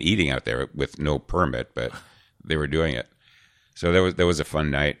and eating out there with no permit, but they were doing it. So that was a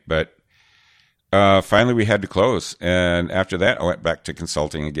fun night. But finally we had to close. And after that, I went back to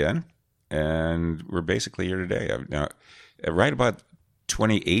consulting again. And we're basically here today. Now, right about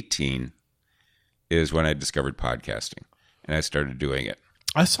 2018 is when I discovered podcasting. And I started doing it.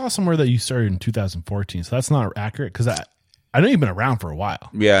 I saw somewhere that you started in 2014. So that's not accurate because I know you've been around for a while.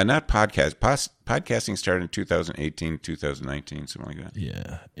 Yeah, not podcast. Podcasting started in 2018, 2019, something like that.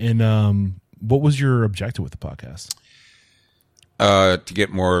 Yeah. And what was your objective with the podcast? To get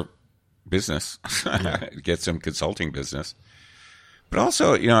more business, get some consulting business. But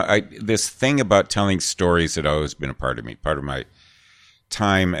also, this thing about telling stories had always been a part of me, part of my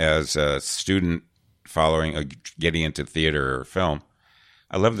time as a student getting into theater or film.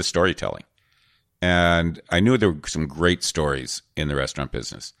 I love the storytelling. And I knew there were some great stories in the restaurant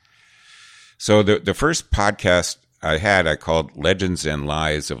business. So the first podcast I called Legends and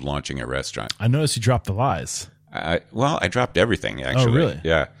Lies of Launching a Restaurant. I noticed you dropped the lies. I dropped everything, actually. Oh, really?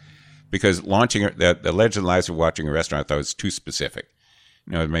 Yeah. Because launching the Legends and Lies of Launching a Restaurant, I thought was too specific.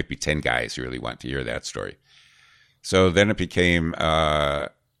 There might be 10 guys who really want to hear that story. So then it became I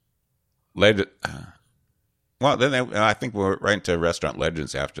think we're right into Restaurant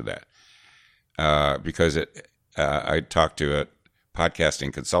Legends after that. Because I talked to a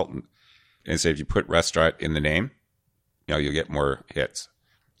podcasting consultant and said, if you put restaurant in the name, you'll get more hits.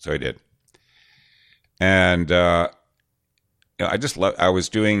 So I did. And, I was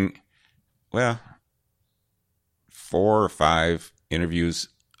doing, 4 or 5 interviews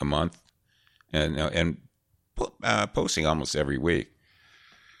a month and posting almost every week.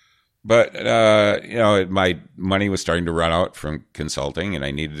 But, my money was starting to run out from consulting and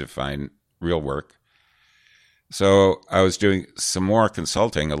I needed to find real work. So I was doing some more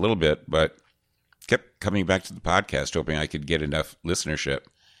consulting a little bit, but kept coming back to the podcast, hoping I could get enough listenership.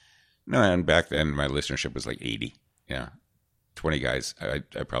 No, and back then my listenership was like 80. 20 guys I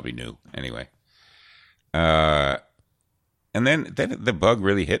probably knew anyway. And then the bug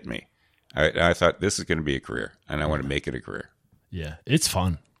really hit me. I thought this is going to be a career, and I want to make it a career. Yeah, it's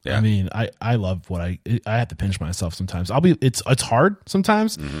fun. Yeah. I mean, I love what I have to pinch myself sometimes. It's hard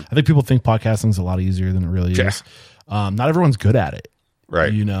sometimes. Mm-hmm. I think people think podcasting is a lot easier than it really is. Not everyone's good at it.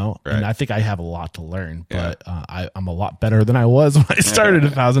 Right. Right. And I think I have a lot to learn, but I'm a lot better than I was when I started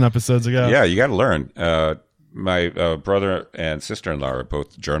 1,000 episodes ago. Yeah, you got to learn. My brother and sister-in-law are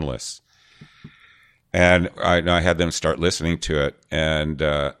both journalists. And I had them start listening to it.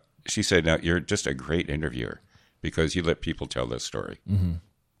 And she said, no, you're just a great interviewer. because you let people tell their story. Mm-hmm.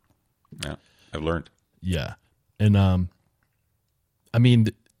 Yeah, I've learned. Yeah. And, I mean,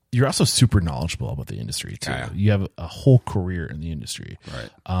 you're also super knowledgeable about the industry too. Yeah. You have a whole career in the industry. Right.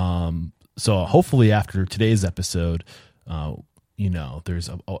 So hopefully after today's episode, there's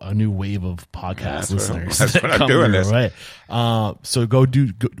a new wave of podcast listeners. That's what I'm doing this. Way. So go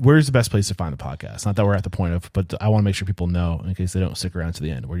where's the best place to find the podcast? Not that we're at the point of, but I want to make sure people know in case they don't stick around to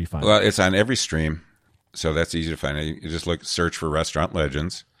the end. Where do you find it? Well, it's on every stream, so that's easy to find. You just search for Restaurant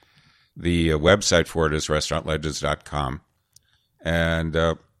Legends. The website for it is restaurantlegends.com. And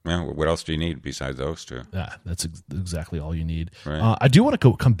what else do you need besides those two? Yeah, that's exactly all you need. Right. I do want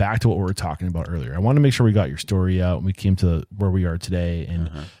to come back to what we were talking about earlier. I want to make sure we got your story out and we came to where we are today. And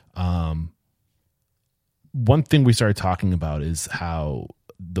one thing we started talking about is how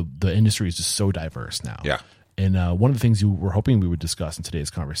the industry is just so diverse now. Yeah. And one of the things you were hoping we would discuss in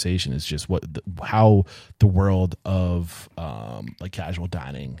today's conversation is just how the world of like casual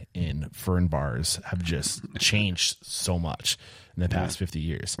dining in fern bars have just changed so much in the past 50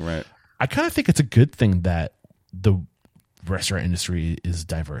 years. Right. I kind of think it's a good thing that the restaurant industry is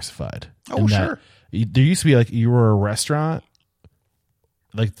diversified. Oh, sure. There used to be like you were a restaurant,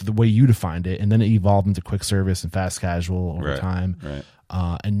 like the way you defined it, and then it evolved into quick service and fast casual over time. Right.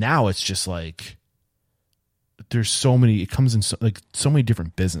 And now it's just like there's so many. It comes in so many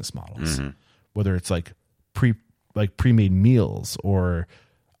different business models. Mm-hmm. Whether it's like pre-made meals, or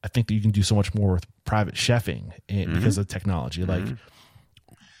I think that you can do so much more with private chefing because of technology. Like,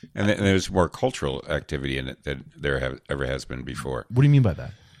 and there's more cultural activity in it than there ever has been before. What do you mean by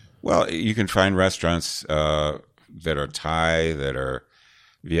that? Well, you can find restaurants that are Thai, that are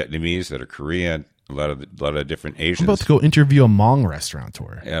Vietnamese, that are Korean, a lot of different Asians. I'm about to go interview a Hmong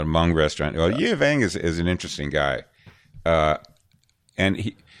restaurateur. Yeah, a Hmong restaurant. Well, Ye Vang is an interesting guy, and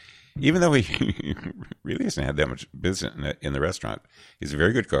he, even though he really hasn't had that much business in the restaurant, he's a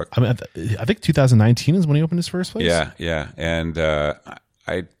very good cook. I mean, I think 2019 is when he opened his first place. Yeah, and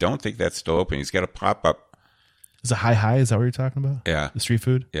I don't think that's still open. He's got a pop up. Is it Hi? Is that what you're talking about? Yeah, the street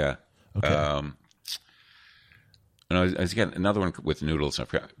food. Yeah. Okay. No, he's got another one with noodles.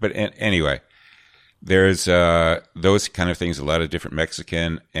 But anyway, there's those kind of things. A lot of different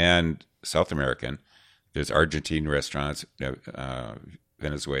Mexican and South American. There's Argentine restaurants,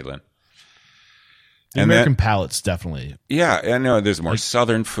 Venezuelan. The American palate's definitely. Yeah, I know. There's more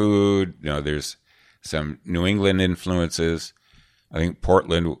Southern food. There's some New England influences. I think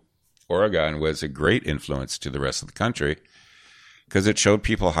Portland, Oregon was a great influence to the rest of the country because it showed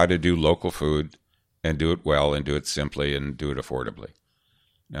people how to do local food and do it well and do it simply and do it affordably.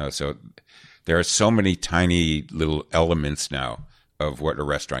 So there are so many tiny little elements now of what a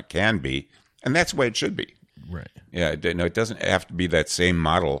restaurant can be, and that's the way it should be. Right. Yeah. It doesn't have to be that same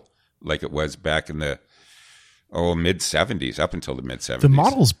model like it was back in the mid-'70s, up until the mid-'70s. The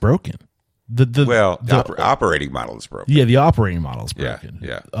model's broken. The operating model is broken. Yeah, the operating model is broken.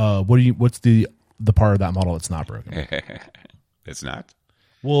 Yeah. What's the part of that model that's not broken? It's not.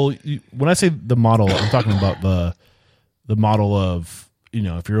 Well, when I say the model, I'm talking about the model of,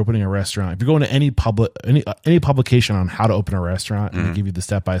 if you're opening a restaurant, if you're going to any publication on how to open a restaurant, and they give you the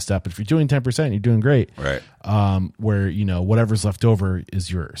step by step. If you're doing 10%, you're doing great. Right. Where whatever's left over is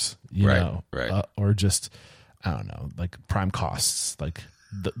yours. Right. Or just, I don't know, like prime costs, like.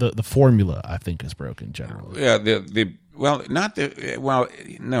 The formula, I think, is broken generally. Yeah,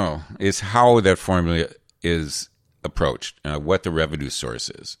 it's how that formula is approached, what the revenue source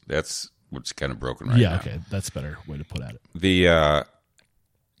is. That's what's kind of broken right now. Yeah, okay, that's a better way to put at it.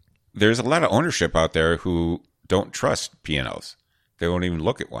 There's a lot of ownership out there who don't trust P&Ls. They won't even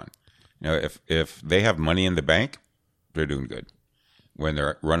look at one. If they have money in the bank, they're doing good. When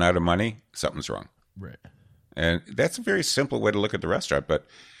they're run out of money, something's wrong. Right. And that's a very simple way to look at the restaurant. But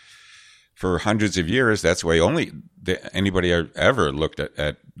for hundreds of years, that's the way anybody ever looked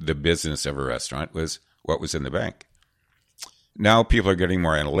at the business of a restaurant was what was in the bank. Now people are getting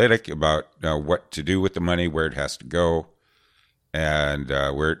more analytic about what to do with the money, where it has to go, and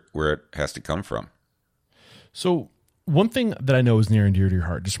where it has to come from. So one thing that I know is near and dear to your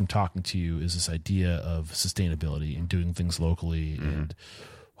heart, just from talking to you, is this idea of sustainability and doing things locally. Mm-hmm. And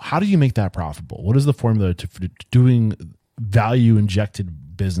how do you make that profitable? What is the formula to doing value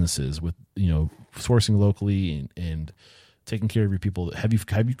injected businesses with, sourcing locally and taking care of your people? Have you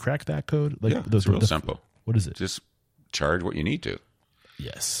cracked that code? It's real simple. What is it? Just charge what you need to.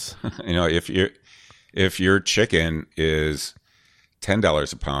 Yes. If your chicken is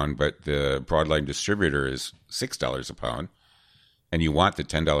 $10 a pound, but the broadline distributor is $6 a pound, and you want the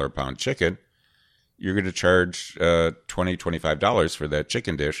 $10 a pound chicken, you're going to charge $20, $25 for that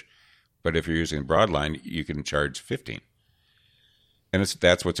chicken dish, But if you're using broadline, you can charge 15. And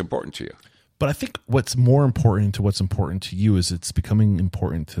that's what's important to you. But I think what's more important to you is it's becoming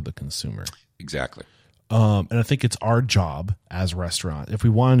important to the consumer. Exactly. And I think it's our job as a restaurant, if we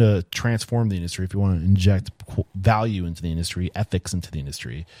want to transform the industry, if we want to inject value into the industry, ethics into the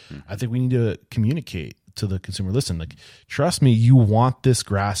industry, I think we need to communicate to the consumer. Listen, like, trust me, you want this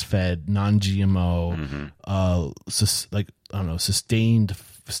grass-fed, non-GMO,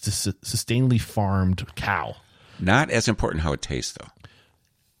 sustainably farmed cow. Not as important how it tastes, though.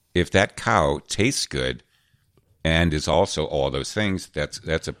 If that cow tastes good and is also all those things, that's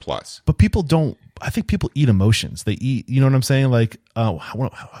a plus. But people don't. I think people eat emotions. They eat. You know what I'm saying? Like,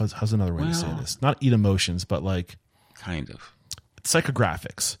 how's another way to say this? Not eat emotions, but like, kind of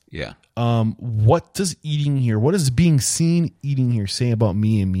psychographics. Yeah. What does eating here? What does being seen eating here say about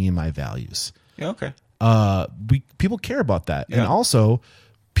me and my values? Yeah. Okay. People care about that, Yeah. and also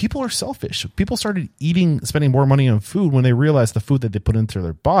people are selfish. People started spending more money on food when they realized the food that they put into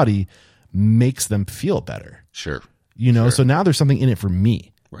their body makes them feel better. Sure. So now there's something in it for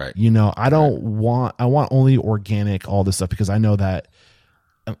me. Right. I want only organic, all this stuff, because I know that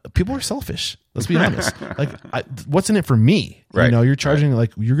people are selfish. Let's be honest. Like, what's in it for me? Right. You're charging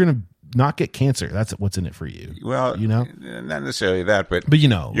like you're going to not get cancer. That's what's in it for you. Well, not necessarily that, but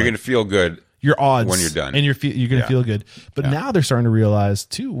you're going to feel good. Your odds when you're done, and you're going to feel good. But now they're starting to realize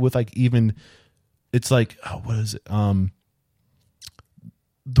too, with like even, it's like, what is it?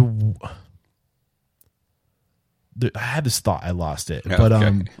 I had this thought, I lost it, but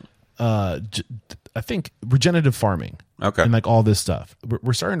I think regenerative farming, and like all this stuff,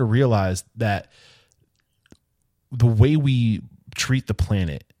 we're starting to realize that the way we treat the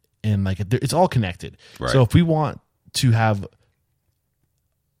planet and like it's all connected. Right. So if we want to have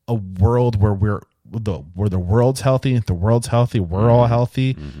a world where the world's healthy, if the world's healthy, we're all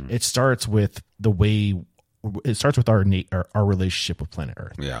healthy. Mm-hmm. It starts with our relationship with planet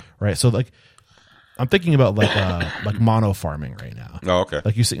Earth. Yeah. Right. So like, I'm thinking about like mono farming right now. Oh, okay.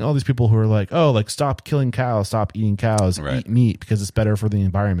 Like, you see all these people who are like, oh, like, stop killing cows, stop eating cows, eat meat because it's better for the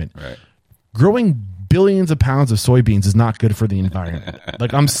environment. Right. Growing billions of pounds of soybeans is not good for the environment.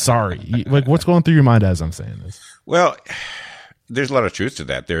 Like, I'm sorry. Like, what's going through your mind as I'm saying this? Well, there's a lot of truth to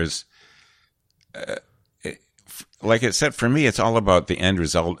that. There's, like I said, for me, it's all about the end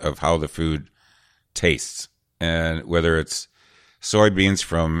result of how the food tastes, and whether it's soybeans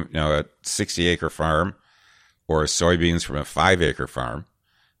from a 60-acre farm or soybeans from a 5-acre farm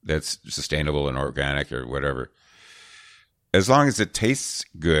that's sustainable and organic or whatever. As long as it tastes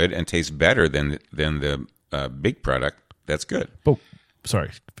good and tastes better than the big product, that's good. But sorry.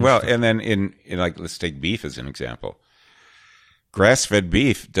 Well, and then in like, let's take beef as an example. Grass-fed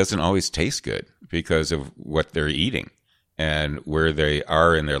beef doesn't always taste good because of what they're eating and where they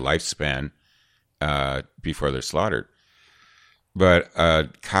are in their lifespan before they're slaughtered. But a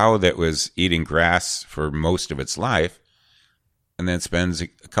cow that was eating grass for most of its life and then spends a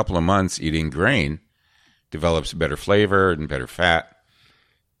couple of months eating grain develops better flavor and better fat.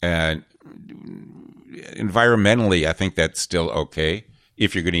 And environmentally, I think that's still okay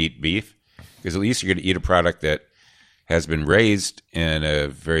if you're going to eat beef, because at least you're going to eat a product that has been raised in a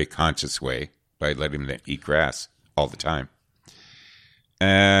very conscious way by letting them eat grass all the time.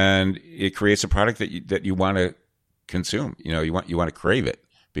 And it creates a product that you want to consume. You want to crave it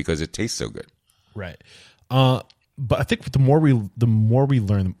because it tastes so good. Right. But I think the more we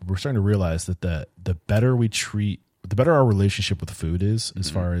learn, we're starting to realize that the better our relationship with food is, as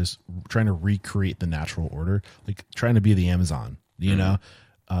far as trying to recreate the natural order, like trying to be the Amazon,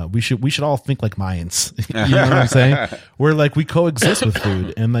 we should all think like Mayans. You know what I'm saying? Where like we coexist with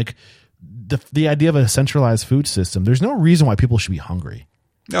food, and like the idea of a centralized food system, there's no reason why people should be hungry.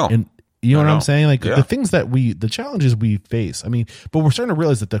 No. And you know what I'm saying? Like the challenges we face. I mean, but we're starting to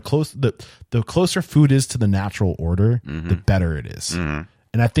realize that the closer food is to the natural order, the better it is. Mm-hmm.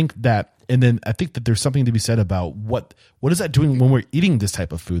 And I think that there's something to be said about what is that doing when we're eating this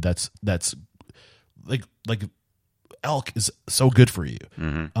type of food that's like elk is so good for you.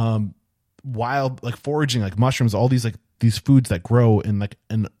 Mm-hmm. Wild, like foraging, like mushrooms, all these these foods that grow in like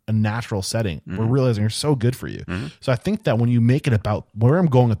in a natural setting, we're realizing are so good for you. Mm-hmm. So I think that when you make it about, where I'm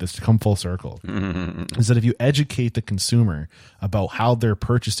going with this to come full circle, is that if you educate the consumer about how their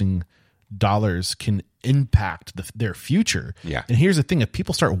purchasing dollars can impact their future. Yeah. And here's the thing, if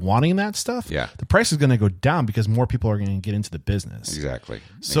people start wanting that stuff, the price is going to go down because more people are going to get into the business. Exactly.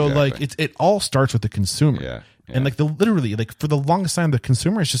 So like it all starts with the consumer. Yeah. And like literally, like for the longest time, the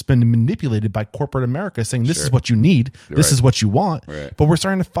consumer has just been manipulated by corporate America saying this is what you need. This is what you want. Right. But we're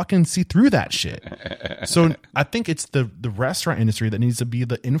starting to fucking see through that shit. So I think it's the restaurant industry that needs to be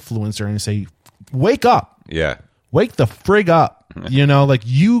the influencer and say, wake up. Yeah. Wake the frig up. You know, like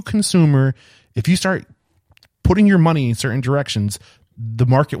you consumer, if you start putting your money in certain directions, the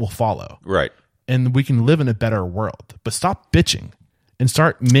market will follow. Right. And we can live in a better world. But stop bitching and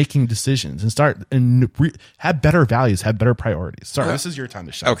start making decisions and have better values, have better priorities. Sorry, this is your time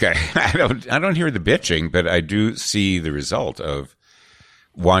to shut up. Okay. I don't hear the bitching, but I do see the result of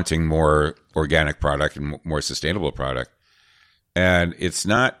wanting more organic product and more sustainable product. And it's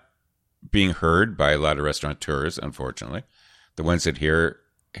not being heard by a lot of restaurateurs, unfortunately. The ones that hear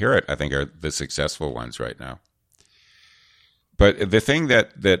it, I think, are the successful ones right now. But the thing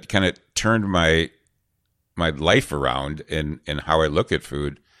that kind of turned my life around in how I look at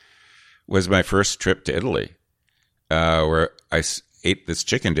food was my first trip to Italy, where I ate this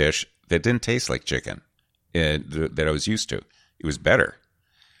chicken dish that didn't taste like chicken that I was used to. It was better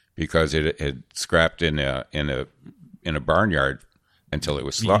because it had scrapped in a barnyard until it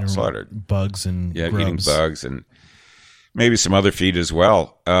was slaughtered. Bugs and grubs. Eating bugs and maybe some other feed as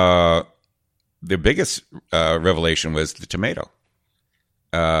well. The biggest revelation was the tomato.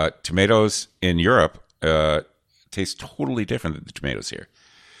 Tomatoes in Europe taste totally different than the tomatoes here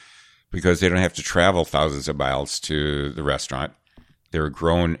because they don't have to travel thousands of miles to the restaurant. They're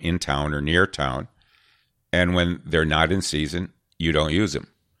grown in town or near town. And when they're not in season, you don't use them.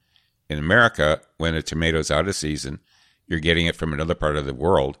 In America, when a tomato's out of season, you're getting it from another part of the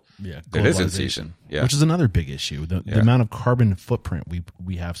world that is in season. Yeah. Which is another big issue. The amount of carbon footprint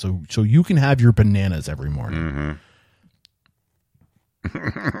we have. So you can have your bananas every morning.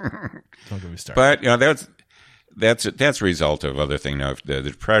 Don't get me started. But that's a result of other things, the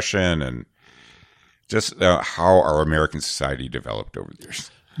depression and just how our American society developed over the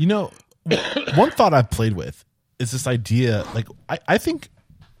years. You know, one thought I've played with is this idea. Like, I think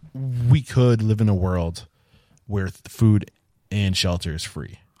we could live in a world where food and shelter is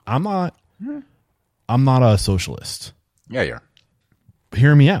free. I'm not a socialist. Yeah, yeah.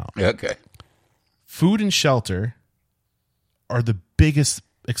 Hear me out. Okay. Food and shelter are the biggest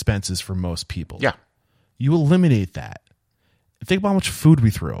expenses for most people. Yeah. You eliminate that. Think about how much food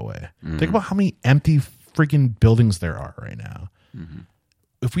we throw away. Think about how many empty freaking buildings there are right now.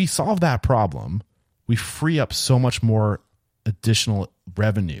 If we solve that problem, we free up so much more additional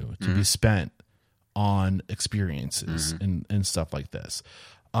revenue to be spent on experiences and stuff like this.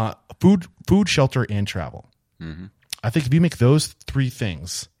 Food, shelter, and travel. I think if you make those three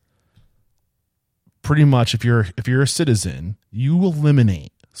things, pretty much if you're a citizen, you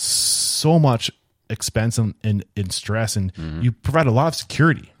eliminate so much expense and stress, and you provide a lot of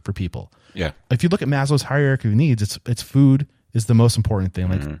security for people. Yeah. If you look at Maslow's hierarchy of needs, it's food is the most important thing,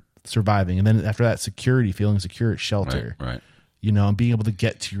 like surviving, and then after that, security, feeling secure, shelter. Right. You know, and being able to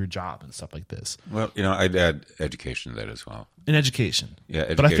get to your job and stuff like this. Well, I'd add education to that as well. In education. Yeah,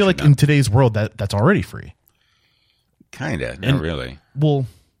 education, but I feel like in today's world, that's already free. Kind of, not really. Well,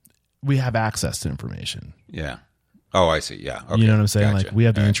 we have access to information. Yeah. Oh, I see. Yeah. Okay. You know what I'm saying? Gotcha. Like, we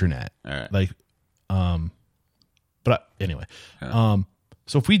have the All right. internet. All right. Like, but anyway,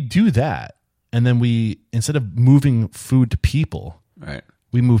 so if we do that, and then instead of moving food to people, right,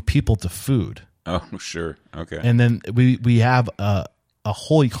 we move people to food. Oh, sure. Okay. And then we have a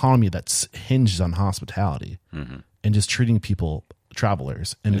whole economy that's hinged on hospitality and just treating people,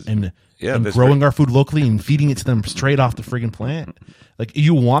 travelers, and growing our food locally and feeding it to them straight off the friggin' plant. Like,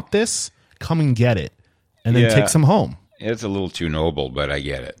 you want this? Come and get it, and then take some home. It's a little too noble, but I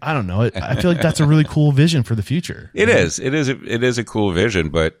get it. I don't know. I feel like that's a really cool vision for the future. It is. It is a cool vision,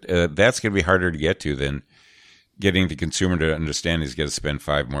 but that's going to be harder to get to than getting the consumer to understand he's going to spend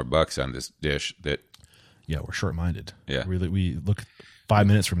 $5 more on this dish. We're short-minded. Yeah, we look 5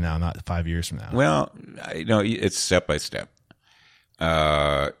 minutes from now, not 5 years from now. Well, it's step by step.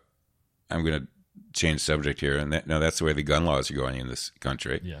 I'm going to change subject here, and that's the way the gun laws are going in this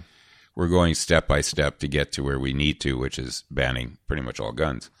country. Yeah. We're going step by step to get to where we need to, which is banning pretty much all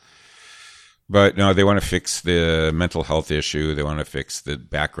guns. But no, they want to fix the mental health issue. They want to fix the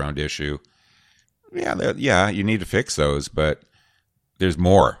background issue. Yeah, you need to fix those, but there's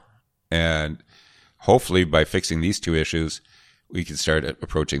more. And hopefully by fixing these two issues, we can start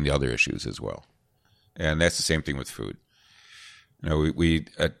approaching the other issues as well. And that's the same thing with food. We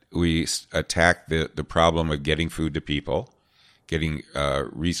attack the problem of getting food to people, getting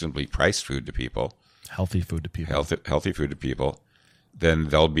reasonably priced food to people, healthy food to people, healthy food to people. Then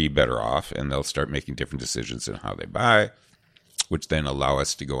they'll be better off, and they'll start making different decisions in how they buy, which then allow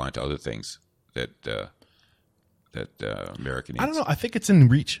us to go on to other things that America needs. I don't know. I think it's in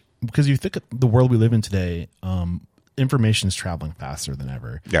reach because you think of the world we live in today, information is traveling faster than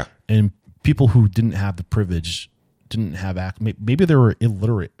ever. Yeah. And people who didn't have the privilege didn't have maybe they were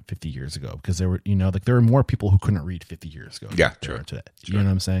illiterate 50 years ago because there were, like there were more people who couldn't read 50 years ago. Yeah, than there sure. are today. Sure. You know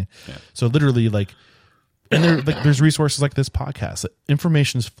what I'm saying? Yeah. So literally and there's resources like this podcast.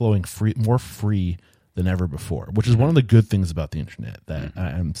 Information is flowing more free than ever before, which is one of the good things about the internet that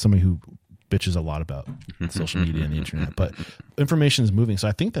I'm somebody who bitches a lot about social media and the internet, but information is moving. So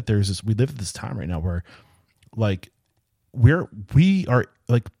I think that we live at this time right now where we are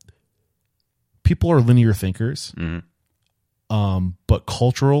people are linear thinkers, but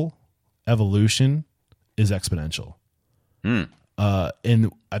cultural evolution is exponential. And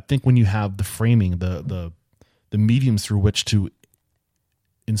I think when you have the framing, the mediums through which to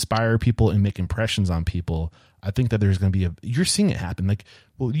inspire people and make impressions on people, I think that there's going to be you're seeing it happen.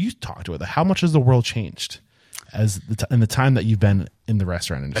 You talked to it. How much has the world changed in the time that you've been in the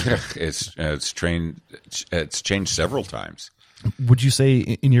restaurant industry? It's changed several times. Would you say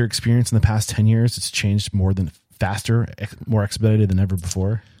in your experience in the past 10 years, it's changed more than faster, more expedited than ever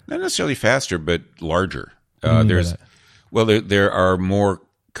before? Not necessarily faster, but larger. What do you mean by that? There are more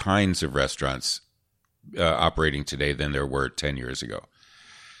kinds of restaurants operating today than there were 10 years ago.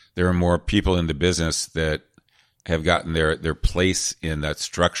 There are more people in the business that have gotten their place in that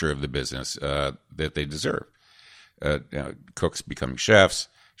structure of the business that they deserve. Cooks becoming chefs,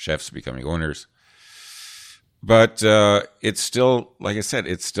 chefs becoming owners. But it's still, like I said,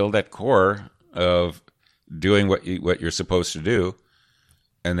 it's still that core of doing what you're supposed to do,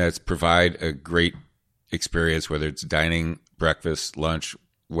 and that's provide a great experience, whether it's dining, breakfast, lunch,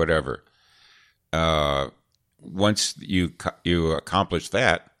 whatever. Once you accomplish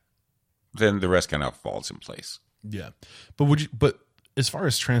that, then the rest kind of falls in place. Yeah, but as far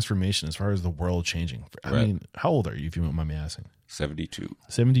as transformation, as far as the world changing, I mean, how old are you, if you don't mind me asking? 72.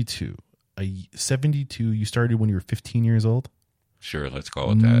 72. 72. You started when you were 15 years old. Sure, let's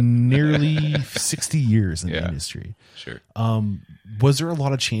call it that. Nearly 60 years in the industry. Sure. Was there a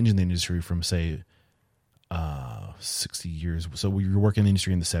lot of change in the industry from, say, 60 years? So you were working in the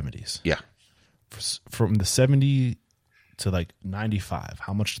industry in the 70s. Yeah. From the 70 to 95,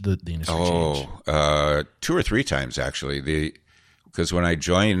 how much did the industry change? 2 or 3 times actually. Because when I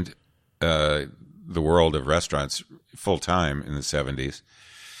joined the world of restaurants full time in the 70s,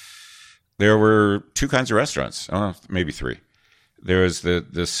 there were 2 kinds of restaurants. Maybe 3. There was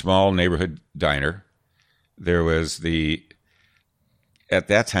the small neighborhood diner. There was at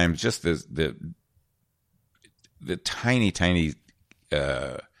that time just the tiny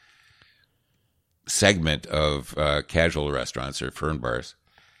segment of casual restaurants or fern bars,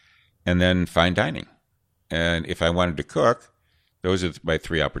 and then fine dining. And if I wanted to cook, those are my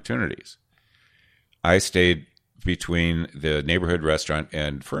 3 opportunities. I stayed between the neighborhood restaurant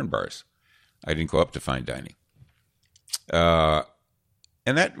and fern bars. I didn't go up to fine dining.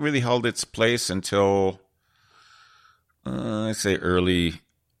 And that really held its place until, I'd say, early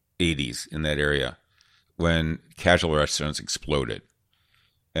 80s in that area, when casual restaurants exploded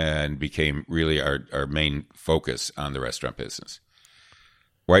and became really our main focus on the restaurant business.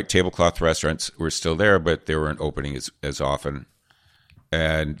 White tablecloth restaurants were still there, but they weren't opening as often.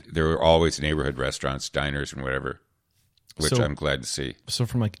 And there were always neighborhood restaurants, diners, and whatever, which I'm glad to see. So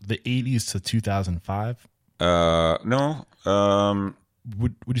from the 80s to 2005? No.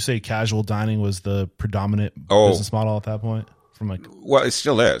 Would you say casual dining was the predominant business model at that point? Well, it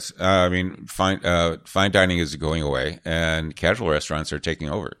still is. I mean, fine dining is going away, and casual restaurants are taking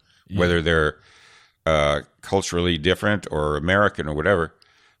over. Yeah. Whether they're culturally different or American or whatever,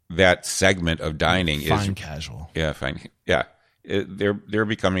 that segment of dining fine casual. Yeah, fine. Yeah, they're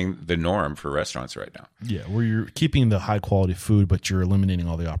becoming the norm for restaurants right now. Yeah, where you're keeping the high quality food, but you're eliminating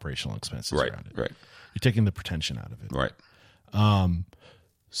all the operational expenses around it. Right. You're taking the pretension out of it. Right.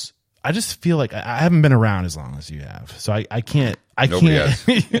 I just feel like I haven't been around as long as you have, so I can't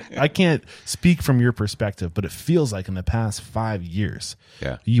I can't speak from your perspective, but it feels like in the past 5 years,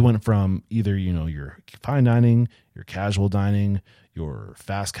 you went from either your fine dining, your casual dining, your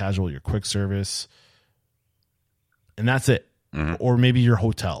fast casual, your quick service, and that's it, or maybe your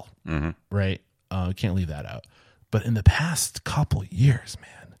hotel, right? Can't leave that out. But in the past couple years,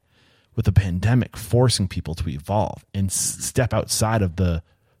 man, with the pandemic forcing people to evolve and step outside of the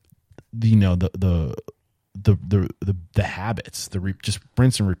habits, just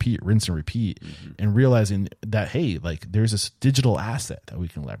rinse and repeat, and realizing that, hey, there's this digital asset that we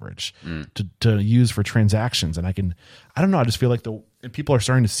can leverage to use for transactions. And I don't know, I just feel like and people are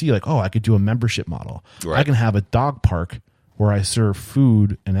starting to see I could do a membership model. Right. I can have a dog park where I serve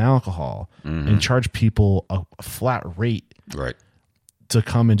food and alcohol and charge people a flat rate Right. to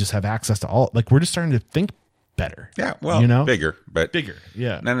come and just have access to all. Like, we're just starting to think better. Yeah. Well, bigger, but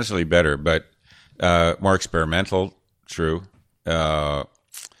Yeah. not necessarily better, but more experimental. True. That's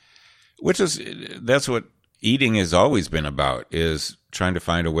what eating has always been about, is trying to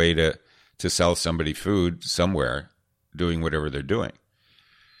find a way to sell somebody food somewhere, doing whatever they're doing.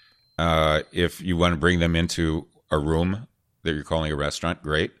 If you want to bring them into a room that you're calling a restaurant,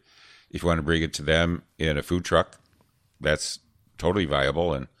 great. If you want to bring it to them in a food truck, that's totally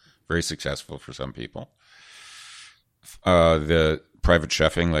viable and very successful for some people. The private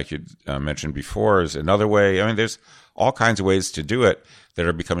chefing, like you mentioned before, is another way. I mean, there's all kinds of ways to do it that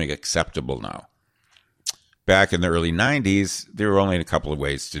are becoming acceptable now. Back in the early 90s, there were only a couple of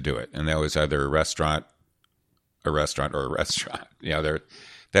ways to do it, and that was either a restaurant, or a restaurant.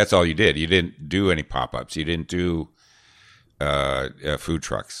 That's all you did. You didn't do any pop-ups. You didn't do food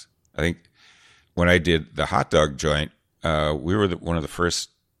trucks. I think when I did the hot dog joint, we were one of the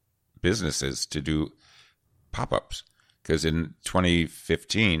first businesses to do pop-ups, because in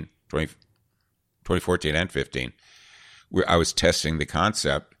 2014 and 15, I was testing the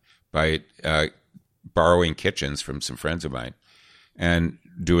concept by borrowing kitchens from some friends of mine and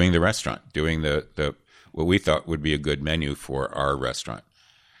doing the restaurant, doing the what we thought would be a good menu for our restaurant.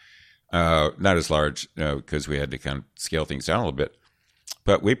 Not as large, because we had to kind of scale things down a little bit.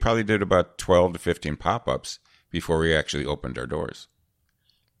 But we probably did about 12 to 15 pop-ups before we actually opened our doors.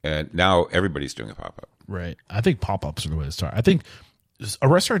 And now everybody's doing a pop-up. Right. I think pop-ups are the way to start. I think a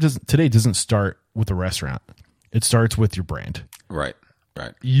restaurant doesn't start with a restaurant. It starts with your brand. Right.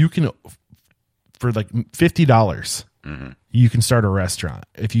 You can, for like $50, you can start a restaurant.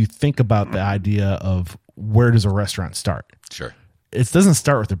 If you think about the idea of where does a restaurant start? Sure. It doesn't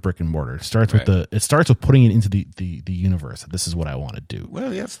start with the brick and mortar. It starts with putting it into the universe. This is what I want to do.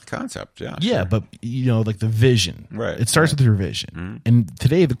 Well, yeah, that's the concept. Yeah. Yeah, sure. but like the vision. Right. It starts with your vision. And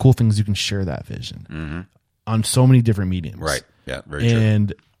today the cool thing is you can share that vision on so many different mediums. Right. Yeah. Very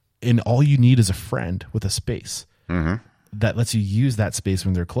true. And all you need is a friend with a space that lets you use that space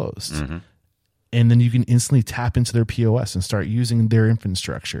when they're closed. And then you can instantly tap into their POS and start using their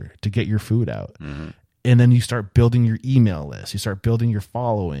infrastructure to get your food out. And then you start building your email list. You start building your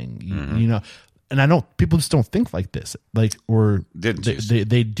following. You know, and I know people just don't think like this, they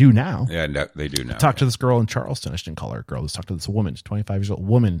do now. Yeah, no, they do now. Talk to this girl in Charleston. I shouldn't call her a girl. Let's talk to this woman, 25 years old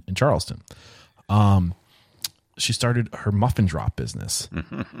woman in Charleston. She started her muffin drop business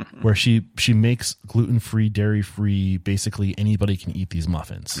where she makes gluten-free, dairy-free, basically anybody can eat these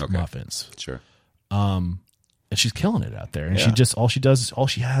muffins. Okay. Sure. And she's killing it out there. And all she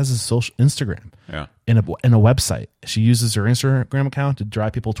has is Instagram. Yeah. And a website. She uses her Instagram account to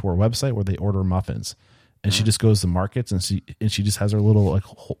drive people to her website where they order muffins. And she just goes to markets and she just has her little like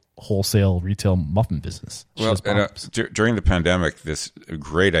wholesale retail muffin business. Well, during the pandemic, this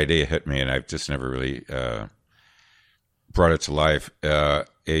great idea hit me, and I've just never really brought it to life.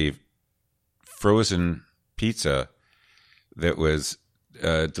 A frozen pizza that was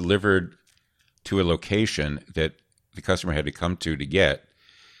delivered to a location that the customer had to come to get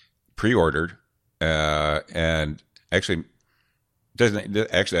pre-ordered, and actually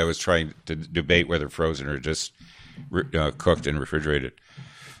I was trying to debate whether frozen or just cooked and refrigerated,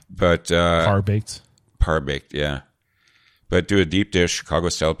 but par baked, yeah. But do a deep dish Chicago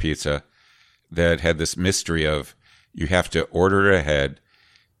style pizza that had this mystery of you have to order it ahead,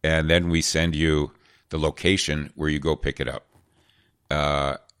 and then we send you the location where you go pick it up,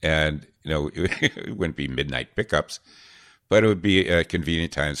 and it wouldn't be midnight pickups, but it would be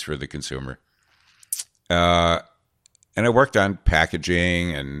convenient times for the consumer. And I worked on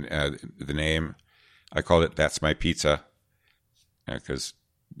packaging and the name. I called it "That's My Pizza" because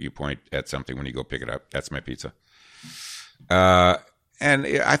you point at something when you go pick it up. That's my pizza. And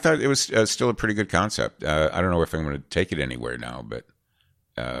I thought it was still a pretty good concept. I don't know if I'm going to take it anywhere now, but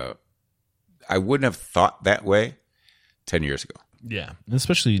I wouldn't have thought that way 10 years ago. Yeah, and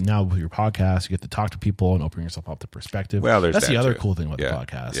especially now with your podcast, you get to talk to people and open yourself up to perspective. Well, that's the other too. cool thing about the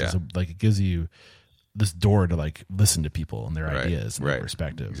podcast. Is like it gives you this door to like listen to people and their ideas and their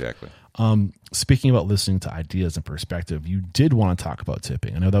perspective. Exactly. Speaking about listening to ideas and perspective, you did want to talk about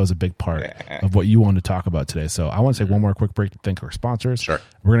tipping. I know that was a big part of what you wanted to talk about today. So I want to take one more quick break to thank our sponsors. Sure.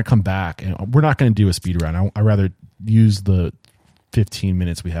 We're going to come back, and we're not going to do a speed round. I'd rather use the 15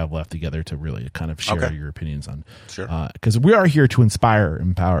 minutes we have left together to really kind of share your opinions on, because we are here to inspire,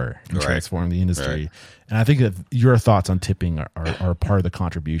 empower, and transform the industry. And I think that your thoughts on tipping are part of the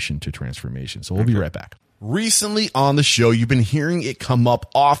contribution to transformation. So we'll be right back. Recently on the show, you've been hearing it come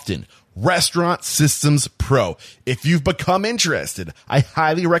up often. Restaurant Systems Pro. If you've become interested, I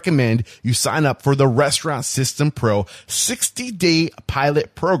highly recommend you sign up for the Restaurant System Pro 60-day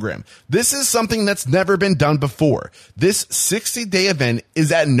pilot program. This is something that's never been done before. This 60-day event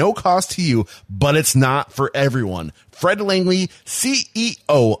is at no cost to you, but it's not for everyone. Fred Langley,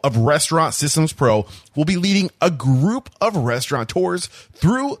 CEO of Restaurant Systems Pro, will be leading a group of restaurateurs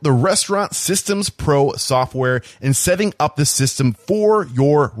through the Restaurant Systems Pro software and setting up the system for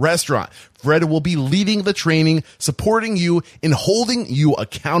your restaurant. Fred will be leading the training, supporting you, and holding you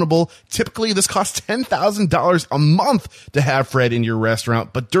accountable. Typically, this costs $10,000 a month to have Fred in your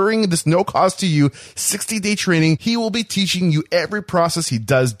restaurant, but during this no cost to you 60-day training, he will be teaching you every process he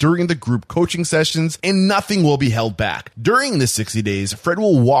does during the group coaching sessions, and nothing will be held back. During the 60 days, Fred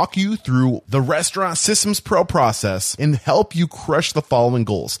will walk you through the Restaurant Systems Pro process and help you crush the following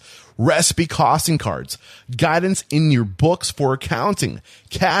goals: recipe costing cards, guidance in your books for accounting,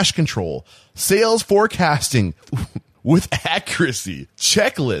 cash control, sales forecasting with accuracy,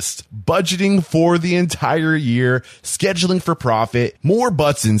 checklist, budgeting for the entire year, scheduling for profit, more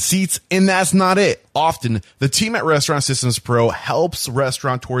butts in seats, and that's not it. Often, the team at Restaurant Systems Pro helps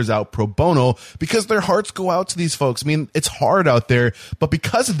restaurateurs out pro bono because their hearts go out to these folks. I mean, it's hard out there, but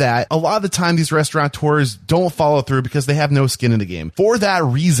because of that, a lot of the time these restaurateurs don't follow through because they have no skin in the game. For that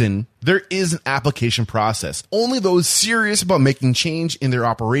reason, there is an application process. Only those serious about making change in their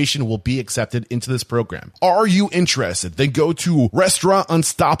operation will be accepted into this program. Are you interested? Then go to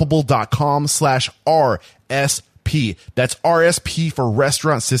restaurantunstoppable.com/RSP. That's RSP for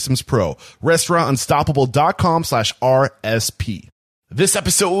Restaurant Systems Pro. Restaurantunstoppable.com/RSP. This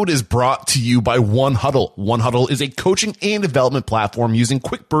episode is brought to you by One Huddle. One Huddle is a coaching and development platform using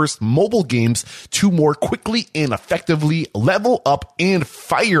quick burst mobile games to more quickly and effectively level up and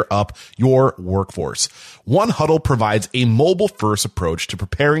fire up your workforce. One Huddle provides a mobile-first approach to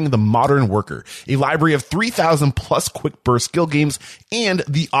preparing the modern worker, a library of 3,000 plus quick burst skill games, and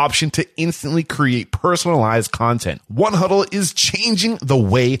the option to instantly create personalized content. One Huddle is changing the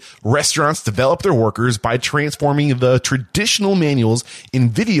way restaurants develop their workers by transforming the traditional manuals in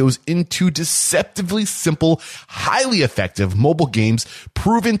videos into deceptively simple, highly effective mobile games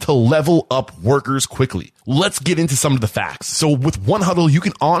proven to level up workers quickly. Let's get into some of the facts. So with One Huddle, you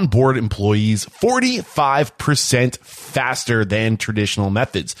can onboard employees 45% faster than traditional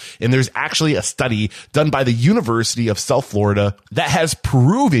methods. And there's actually a study done by the University of South Florida that has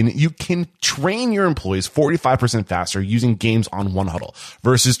proven you can train your employees 45% faster using games on One Huddle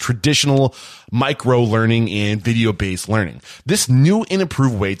versus traditional micro learning and video-based learning. This new and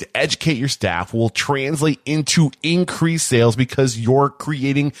improved way to educate your staff will translate into increased sales because you're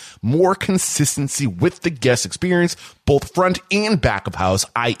creating more consistency with the guest experience, both front and back of house,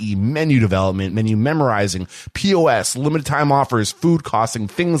 i.e. menu development, menu memorizing, POS, limited time offers, food costing,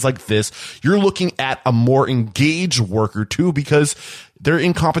 things like this. You're looking at a more engaged worker too because they're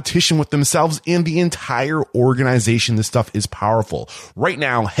in competition with themselves and the entire organization. This stuff is powerful. Right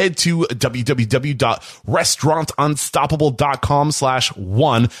now, head to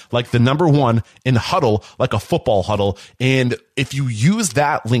www.restaurantunstoppable.com/one, like the number one, and huddle, like a football huddle. And if you use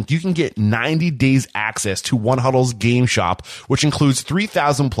that link, you can get 90 days access to One Huddle's game shop, which includes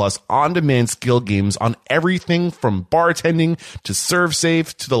 3,000 plus on-demand skill games on everything from bartending to serve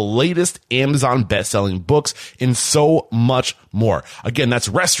safe to the latest Amazon best-selling books and so much more. Again, that's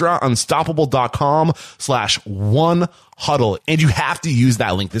restaurantunstoppable.com/one huddle. And you have to use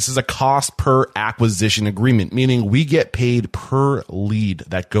that link. This is a cost per acquisition agreement, meaning we get paid per lead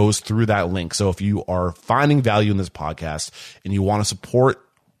that goes through that link. So if you are finding value in this podcast and you want to support,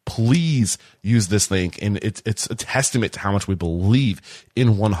 please use this link. And it's a testament to how much we believe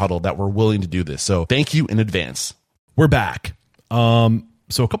in One Huddle that we're willing to do this. So thank you in advance. We're back.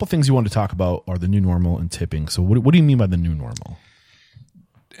 So a couple things you want to talk about are the new normal and tipping. So what do you mean by the new normal?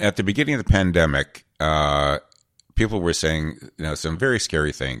 At the beginning of the pandemic, people were saying, some very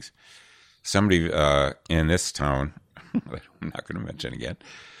scary things. Somebody in this town, I'm not going to mention again,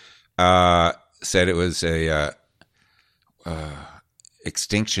 said it was a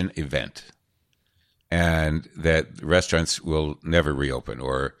extinction event, and that restaurants will never reopen,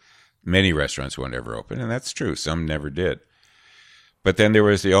 or many restaurants will never open, and that's true. Some never did. But then there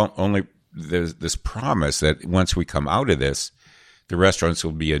was there's this promise that once we come out of this, the restaurants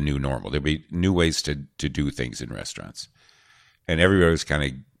will be a new normal. There'll be new ways to do things in restaurants. And everybody was kind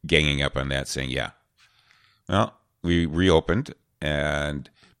of ganging up on that, saying, yeah. Well, we reopened,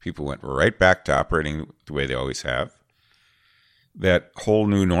 and people went right back to operating the way they always have. That whole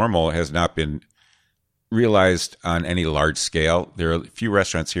new normal has not been realized on any large scale. There are a few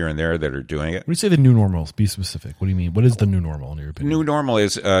restaurants here and there that are doing it. When you say the new normal, be specific. What do you mean? What is the new normal in your opinion? New normal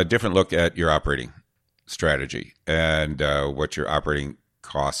is a different look at your operating strategy and what your operating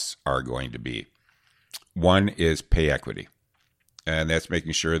costs are going to be. One is pay equity, and that's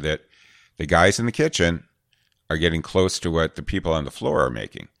making sure that the guys in the kitchen are getting close to what the people on the floor are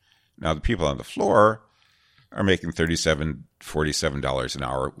making. Now, the people on the floor are making $37, $47 an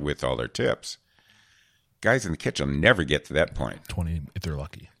hour with all their tips. Guys in the kitchen never get to that point. 20 if they're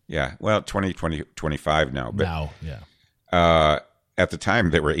lucky. Yeah, well, 20, 25 now. But, now, yeah. At the time,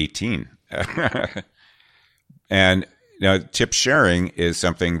 they were 18. And tip sharing is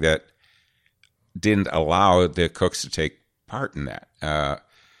something that didn't allow the cooks to take part in that.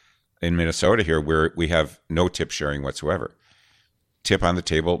 In Minnesota here, where we have no tip sharing whatsoever. Tip on the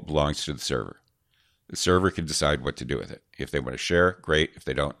table belongs to the server. The server can decide what to do with it. If they want to share, great. If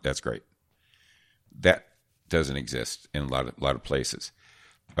they don't, that's great. That doesn't exist in a lot of places.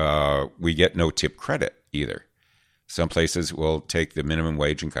 We get no tip credit either. Some places will take the minimum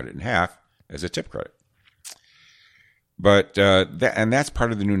wage and cut it in half as a tip credit. But that's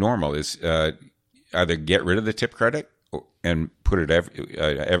part of the new normal is either get rid of the tip credit and put it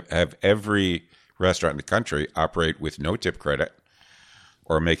have every restaurant in the country operate with no tip credit,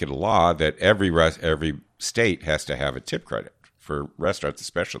 or make it a law that every state has to have a tip credit for restaurants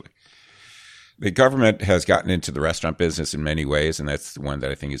especially. The government has gotten into the restaurant business in many ways, and that's the one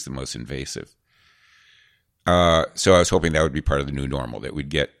that I think is the most invasive. So I was hoping that would be part of the new normal, that we'd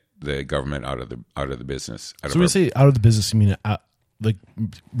get the government out of the business. So when you say out of the business, you mean like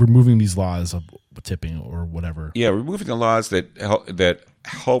removing these laws of tipping or whatever? Yeah, removing the laws that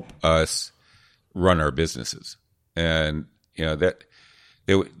help us run our businesses, and that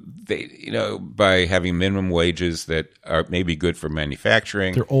they by having minimum wages that are maybe good for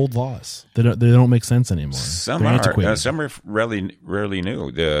manufacturing. They're old laws. They don't make sense anymore. Some are. Some are really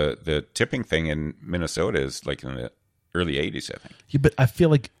new. The tipping thing in Minnesota is like in the early 80s, I think. Yeah, but I feel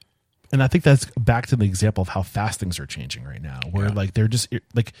like, and I think that's back to the example of how fast things are changing right now, where like they're just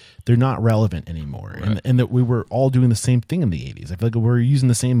like they're not relevant anymore, right. and that we were all doing the same thing in the 80s. I feel like we're using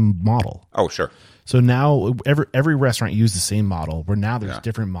the same model. Oh, sure. So now every restaurant used the same model. Where now there's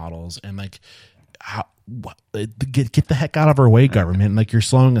different models, and like, get the heck out of our way, government! Like you're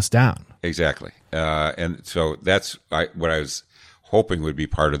slowing us down. Exactly, and so that's what I was hoping would be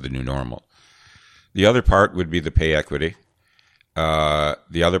part of the new normal. The other part would be the pay equity.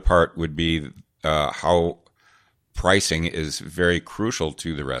 The other part would be how pricing is very crucial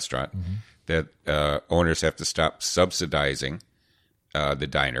to the restaurant. Mm-hmm. That owners have to stop subsidizing the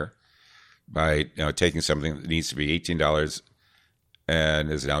diner by taking something that needs to be $18 and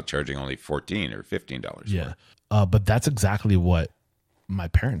is now charging only $14 or $15. Yeah, but that's exactly what my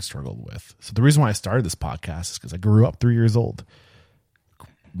parents struggled with. So the reason why I started this podcast is because I grew up 3 years old.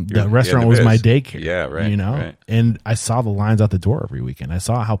 The restaurant was my daycare. Yeah, right. Right. And I saw the lines out the door every weekend. I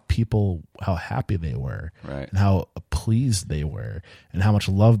saw how happy they were, right, and how pleased they were, and how much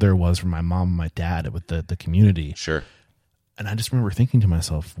love there was from my mom and my dad with the community. Sure. And I just remember thinking to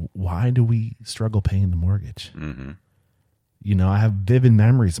myself, why do we struggle paying the mortgage? Mm-hmm. I have vivid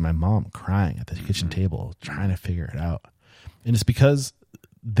memories of my mom crying at the kitchen table, trying to figure it out. And it's because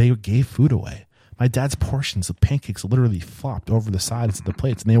they gave food away. My dad's portions of pancakes literally flopped over the sides of the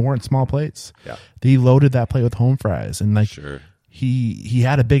plates, and they weren't small plates. Yeah. They loaded that plate with home fries, and like he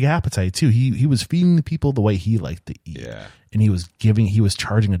had a big appetite too. He was feeding the people the way he liked to eat. Yeah. And he was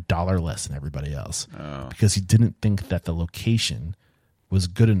charging $1 less than everybody else because he didn't think that the location was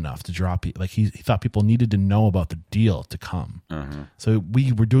good enough to draw people. Like he thought people needed to know about the deal to come. Uh-huh. So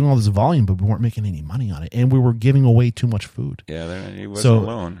we were doing all this volume, but we weren't making any money on it, and we were giving away too much food. Yeah, he wasn't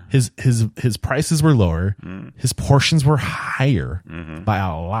alone. His prices were lower, his portions were higher by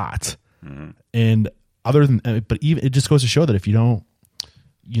a lot, and it just goes to show that if you don't,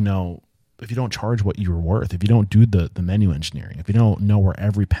 if you don't charge what you're worth, if you don't do the menu engineering, if you don't know where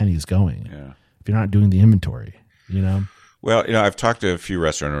every penny is going, if you're not doing the inventory, Well, I've talked to a few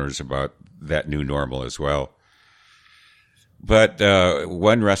restaurant owners about that new normal as well. But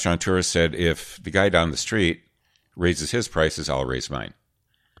one restaurateur said, if the guy down the street raises his prices, I'll raise mine.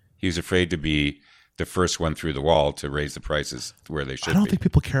 He was afraid to be the first one through the wall to raise the prices where they should be. I don't think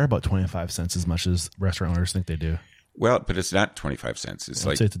people care about 25 cents as much as restaurant owners think they do. Well, but it's not 25 cents. It's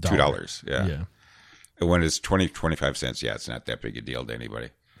like it's $2. Yeah. And when it's 25 cents, it's not that big a deal to anybody.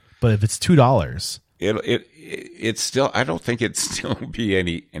 But if it's $2... It's still. I don't think it'd still be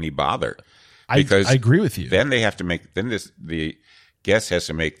any bother. Because I agree with you. Then they have to make. Then the guest has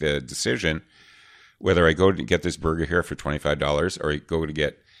to make the decision whether I go to get this burger here for $25 or I go to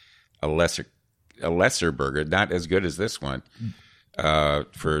get a lesser a lesser burger, not as good as this one, for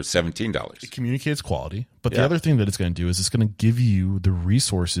 $17. It communicates quality, but the other thing that it's going to do is it's going to give you the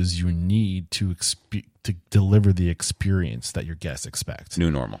resources you need to deliver the experience that your guests expect.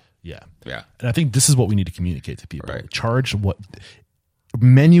 New normal. Yeah. Yeah. And I think this is what we need to communicate to people. Right. Charge what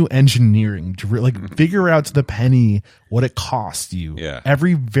menu engineering to figure out to the penny what it costs you. Yeah.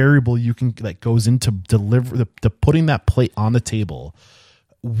 Every variable you can that goes into deliver the putting that plate on the table.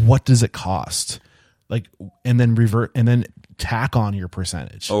 What does it cost? Like, and then revert and then tack on your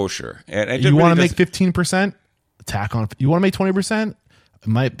percentage. Oh, sure. And you want to make 15%, tack on. You want to make 20%,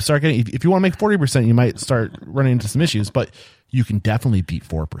 might start getting, if you want to make 40%, you might start running into some issues, but you can definitely beat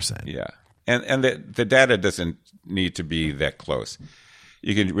 4%. Yeah. And the data doesn't need to be that close.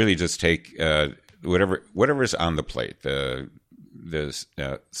 You can really just take whatever's on the plate, the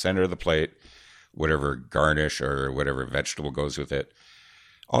center of the plate, whatever garnish or whatever vegetable goes with it.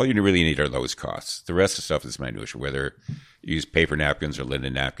 All you really need are those costs. The rest of the stuff is minutia, whether you use paper napkins or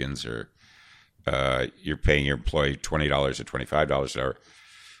linen napkins, or you're paying your employee $20 or $25 an hour.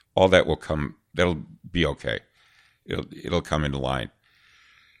 All that will come. That'll be okay. It'll come into line.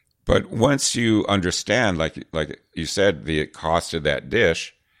 But once you understand, like you said, the cost of that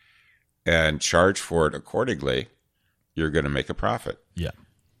dish and charge for it accordingly, you're going to make a profit. Yeah.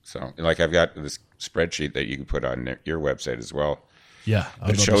 So, like, I've got this spreadsheet that you can put on your website as well. Yeah.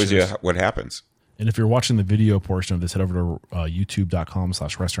 It shows you what happens. And if you're watching the video portion of this, head over to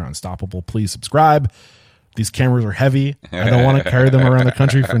youtube.com/Restaurant Unstoppable. Please subscribe. These cameras are heavy. I don't want to carry them around the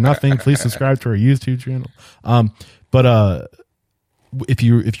country for nothing. Please subscribe to our YouTube channel. But if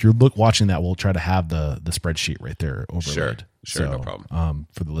you're watching that, we'll try to have the spreadsheet right there overlaid. Sure, no problem.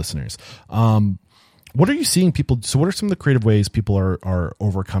 For the listeners. What are you seeing people? So what are some of the creative ways people are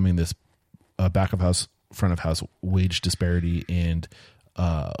overcoming this back of house, front of house wage disparity, and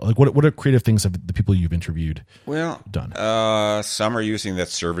like what are creative things have the people you've interviewed done? Some are using that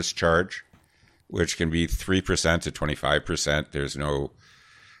service charge, which can be 3% to 25%. There's no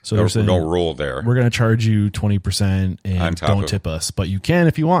rule there. We're going to charge you 20% and don't tip us, but you can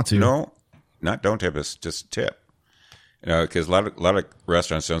if you want to. No, not don't tip us, just tip. Because a lot of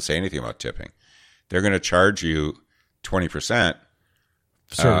restaurants don't say anything about tipping. They're going to charge you 20%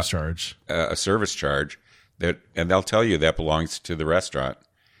 service charge, a service charge and they'll tell you that belongs to the restaurant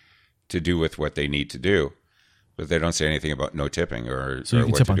to do with what they need to do, but they don't say anything about no tipping or. So you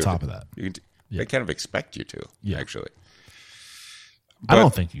can tip on top of that. They kind of expect you to, actually. But I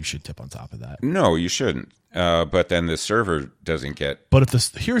don't think you should tip on top of that. No, you shouldn't. But then the server doesn't get. But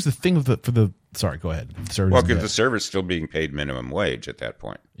here's the thing sorry, go ahead. Well, because the server's still being paid minimum wage at that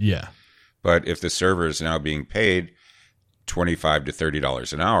point. Yeah. But if the server is now being paid $25 to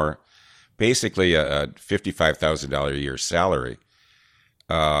 $30 an hour, basically a $55,000 a year salary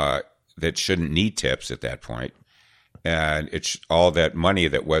that shouldn't need tips at that point, and it's all that money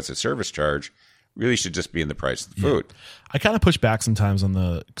that was a service charge really should just be in the price of the food. I kind of push back sometimes on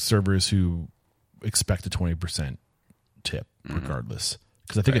the servers who expect a 20% tip regardless,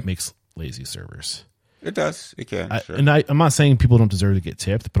 because I think it makes lazy servers. It does. It can. Sure. And I'm not saying people don't deserve to get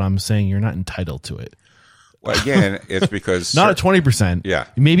tipped, but I'm saying you're not entitled to it. Well, again, it's because not a 20%. Yeah,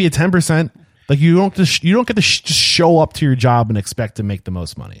 maybe a 10%. Like you don't get to just show up to your job and expect to make the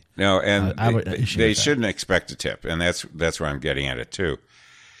most money. No, and they shouldn't expect a tip, and that's where I'm getting at it too.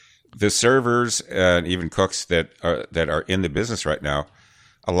 The servers and even cooks that are in the business right now,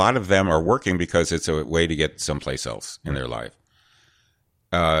 a lot of them are working because it's a way to get someplace else in their life.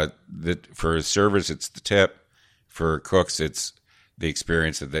 For servers, it's the tip. For cooks, it's the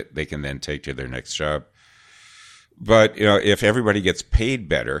experience that they can then take to their next job. But if everybody gets paid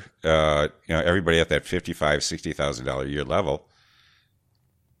better, everybody at that $55,000, $60,000 a year level,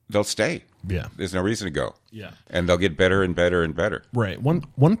 they'll stay. Yeah, there's no reason to go. Yeah, and they'll get better and better and better. Right.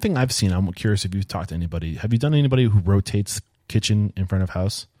 One thing I've seen, I'm curious if you've talked to anybody. Have you done anybody who rotates kitchen in front of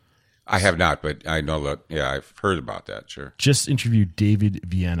house? I have not, but I know that. Yeah, I've heard about that. Sure. Just interviewed David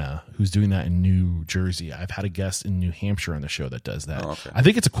Vienna, who's doing that in New Jersey. I've had a guest in New Hampshire on the show that does that. Oh, okay. I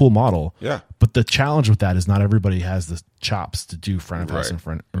think it's a cool model. Yeah. But the challenge with that is not everybody has the chops to do front of house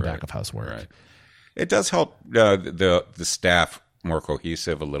and back of house work. Right. It does help the staff more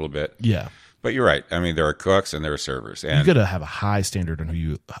cohesive a little bit. Yeah. But you're right. I mean, there are cooks and there are servers. And you got to have a high standard on who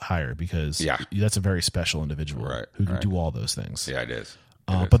you hire, because that's a very special individual who can do all those things. Yeah, it is.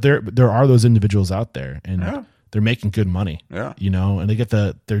 But there are those individuals out there, and they're making good money. Yeah, and they get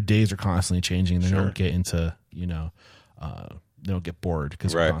their days are constantly changing. They don't get into they don't get bored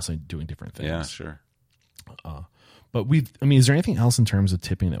because we're constantly doing different things. Yeah, sure. But is there anything else in terms of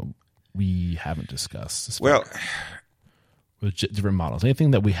tipping that we haven't discussed? Well, with different models?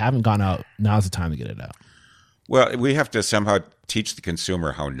 Anything that we haven't gone out, now's the time to get it out. Well, we have to somehow teach the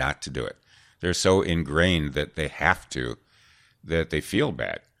consumer how not to do it. They're so ingrained that they have to, that they feel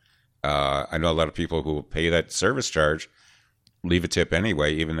bad. I know a lot of people who will pay that service charge, leave a tip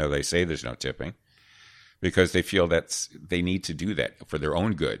anyway, even though they say there's no tipping, because they feel that they need to do that for their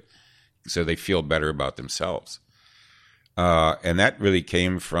own good, so they feel better about themselves. And that really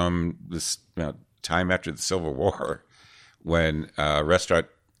came from this time after the Civil War, when restaurant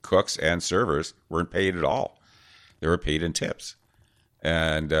cooks and servers weren't paid at all. They were paid in tips.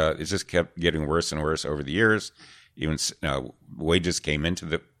 And it just kept getting worse and worse over the years. Even wages came into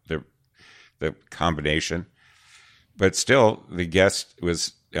the combination. But still, the guest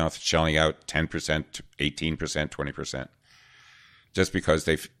was shelling out 10%, 18%, 20%, just because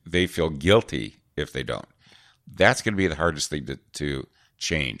they feel guilty if they don't. That's going to be the hardest thing to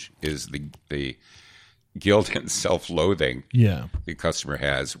change, is the guilt and self-loathing the customer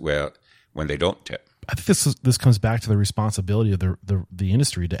has when they don't tip. I think this comes back to the responsibility of the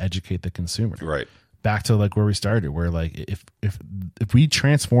industry to educate the consumer. Right. Back to like where we started, where like if we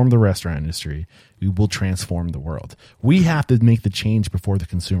transform the restaurant industry, we will transform the world. We have to make the change before the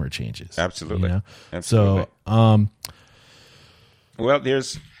consumer changes. Absolutely. Absolutely. So, well,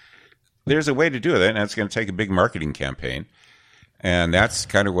 there's a way to do it, and it's going to take a big marketing campaign, and that's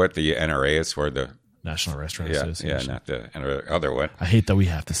kind of what the NRA is for, the National Restaurant Association. Yeah, not the other one. I hate that we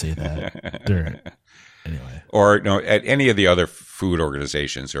have to say that. Anyway. Or at any of the other food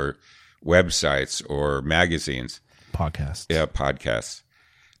organizations or websites or magazines. Podcasts. Yeah, podcasts.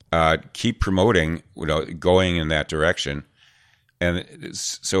 Keep promoting, going in that direction. And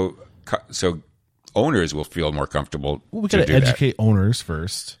so owners will feel more comfortable. Well, we got to educate owners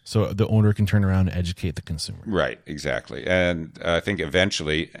first, so the owner can turn around and educate the consumer. Right, exactly. And I think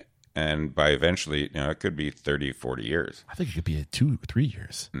eventually, and by eventually, it could be 30, 40 years. I think it could be 2 or 3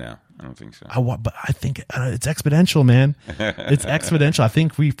 years. No, I don't think so. But I think it's exponential, man. It's exponential. I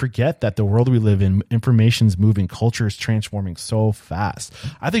think we forget that the world we live in, information's moving, culture is transforming so fast.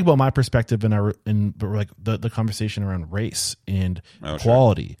 I think about my perspective in like the conversation around race and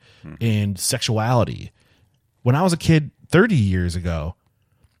equality and sexuality. When I was a kid 30 years ago,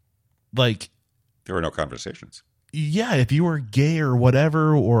 like, there were no conversations. Yeah, if you were gay or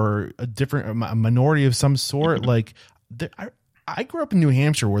whatever, or a minority of some sort, like I grew up in New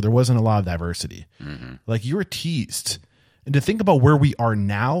Hampshire where there wasn't a lot of diversity. Mm-hmm. Like, you were teased. And to think about where we are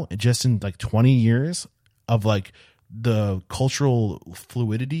now, just in like 20 years of like the cultural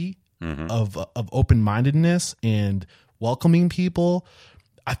fluidity of open-mindedness and welcoming people,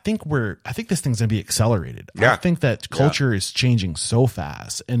 I think this thing's going to be accelerated. Yeah. I think that culture is changing so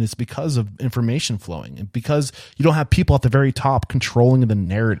fast, and it's because of information flowing, and because you don't have people at the very top controlling the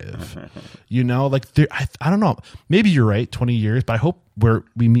narrative. I don't know. Maybe you're right, 20 years, but I hope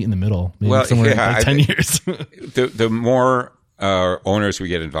we meet in the middle. Maybe somewhere in like 10 years. The more owners we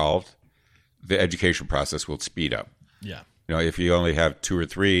get involved, the education process will speed up. Yeah. If you only have 2 or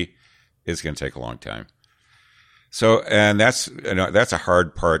 3, it's going to take a long time. So, and that's a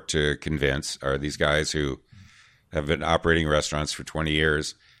hard part to convince, are these guys who have been operating restaurants for 20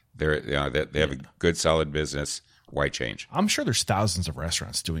 years. They have a good, solid business. Why change? I'm sure there's thousands of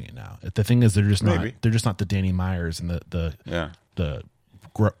restaurants doing it now. The thing is, they're just not the Danny Meyers and the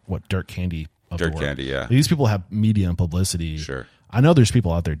Dirt Candy. Dirt Candy, yeah. These people have media and publicity. Sure. I know there's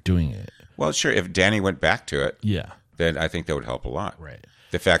people out there doing it. Well, sure. If Danny went back to it, then I think that would help a lot. Right.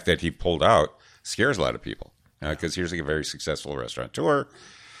 The fact that he pulled out scares a lot of people. Because here's like a very successful restaurateur.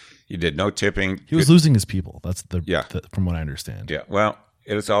 He did no tipping. He was losing his people. That's from what I understand. Yeah. Well,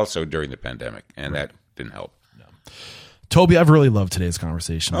 it was also during the pandemic, and that didn't help. No. Toby, I've really loved today's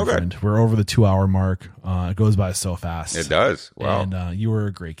conversation, my friend. We're over the 2-hour mark. It goes by so fast. It does. Wow. And you were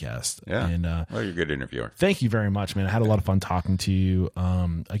a great guest. Yeah. And, well, you're a good interviewer. Thank you very much, man. I had a lot of fun talking to you.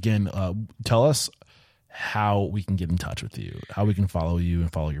 Again, tell us how we can get in touch with you, how we can follow you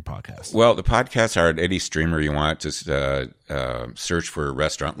and follow your podcast. Well, the podcasts are at any streamer you want. Just search for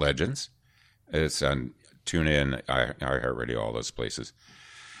Restaurant Legends. It's on TuneIn, iHeartRadio, all those places.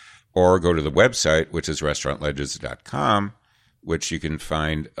 Or go to the website, which is restaurantlegends.com, which you can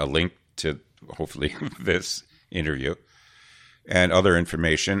find a link to, hopefully, this interview and other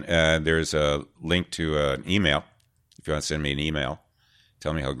information. There's a link to an email. If you want to send me an email,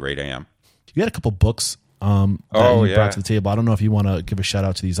 tell me how great I am. You had a couple books that you brought to the table. I don't know if you want to give a shout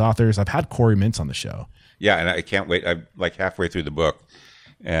out to these authors. I've had Corey Mintz on the show. Yeah, and I can't wait. I'm like halfway through the book,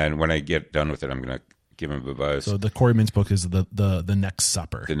 and when I get done with it, I'm going to give him a buzz. So the Corey Mintz book is the Next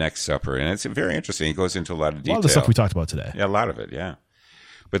Supper. The Next Supper, and it's very interesting. He goes into a lot of detail. A lot of the stuff we talked about today. Yeah, a lot of it. Yeah,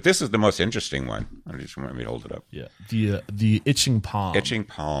 But this is the most interesting one. I just want me to hold it up. Yeah. The Itching Palm. Itching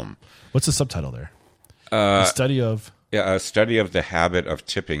Palm. What's the subtitle there? A study of... Yeah, a study of the habit of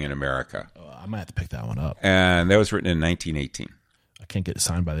tipping in America. I might have to pick that one up. And that was written in 1918. I can't get it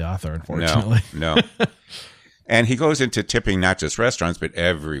signed by the author, unfortunately. No. And he goes into tipping not just restaurants, but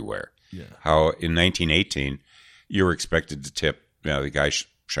everywhere. Yeah. How in 1918, you were expected to tip the guy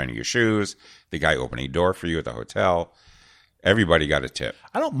shining your shoes, the guy opening a door for you at the hotel. Everybody got a tip.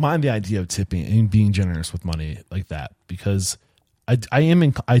 I don't mind the idea of tipping and being generous with money like that because I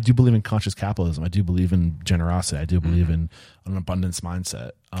do believe in conscious capitalism. I do believe in generosity. I do believe in an abundance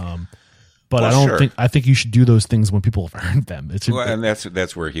mindset. But I think you should do those things when people have earned them. And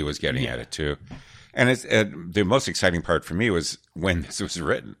that's where he was getting at it too. And it's the most exciting part for me was when this was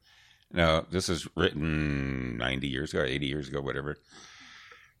written. This was written 90 years ago, 80 years ago, whatever.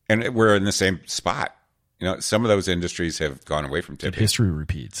 And we're in the same spot. Some of those industries have gone away from tipping. History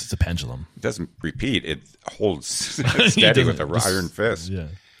repeats. It's a pendulum. It doesn't repeat. It holds steady with an iron fist. Yeah.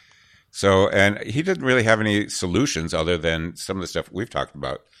 So, and he didn't really have any solutions other than some of the stuff we've talked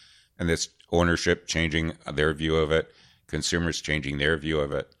about. And this ownership changing their view of it, consumers changing their view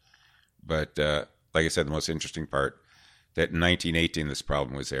of it. But like I said, the most interesting part, that in 1918, this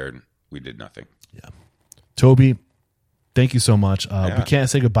problem was there and we did nothing. Yeah. Tobie, thank you so much. We can't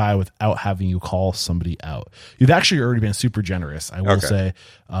say goodbye without having you call somebody out. You've actually already been super generous. I will say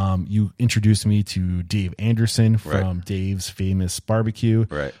you introduced me to Dave Anderson from Dave's Famous Barbecue.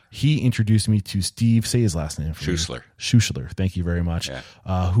 Right. He introduced me to Steve, say his last name. Schussler. Thank you very much.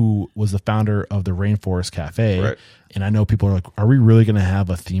 Yeah. Who was the founder of the Rainforest Cafe. Right. And I know people are like, are we really going to have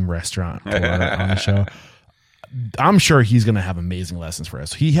a theme restaurant on the show? I'm sure he's going to have amazing lessons for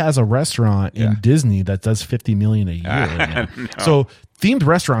us. He has a restaurant in Disney that does $50 million a year. Right now. So themed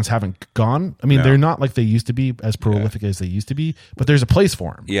restaurants haven't gone. I mean, they're not like they used to be, as prolific as they used to be, but there's a place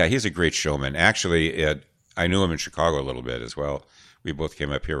for him. Yeah, he's a great showman. Actually, I knew him in Chicago a little bit as well. We both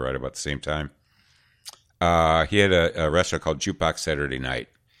came up here right about the same time. He had a restaurant called Jukebox Saturday Night,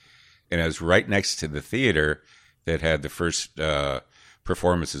 and it was right next to the theater that had the first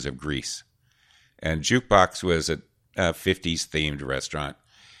performances of Grease. And Jukebox was a 50s themed restaurant.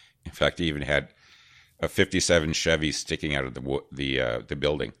 In fact, he even had a 57 Chevy sticking out of the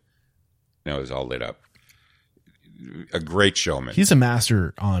building. It was all lit up. A great showman. He's a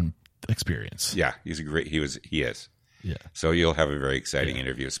master on experience. Yeah, he is. Yeah. So you'll have a very exciting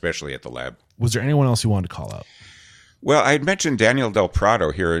interview, especially at the lab. Was there anyone else you wanted to call out? Well, I had mentioned Daniel Del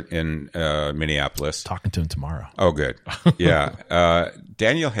Prado here in Minneapolis. Talking to him tomorrow. Oh, good. Yeah.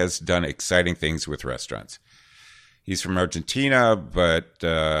 Daniel has done exciting things with restaurants. He's from Argentina, but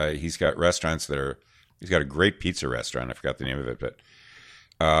he's got restaurants he's got a great pizza restaurant. I forgot the name of it, but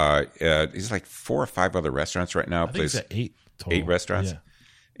he's like 4 or 5 other restaurants right now. I think he's at 8 total. 8 restaurants?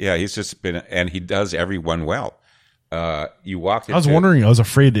 Yeah, he's just been, and he does every one well. You walk into, I was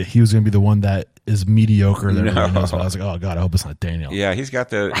afraid that he was going to be the one that is mediocre. That everyone knows about. I was like, oh God, I hope it's not Daniel. Yeah, he's got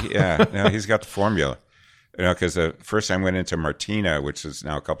the he's got the formula. Because the first time I went into Martina, which is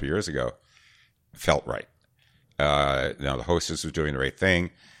now a couple years ago, felt right. The hostess was doing the right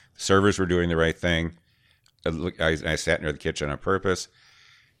thing, the servers were doing the right thing. I sat near the kitchen on purpose.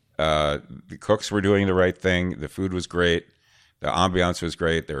 The cooks were doing the right thing. The food was great. The ambiance was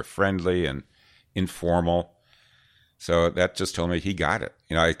great. They were friendly and informal. So that just told me he got it.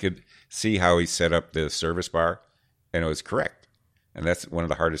 I could see how he set up the service bar, and it was correct. And that's one of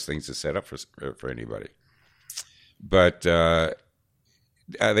the hardest things to set up for anybody. But I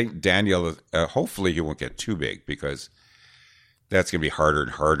think Daniel, hopefully he won't get too big because that's going to be harder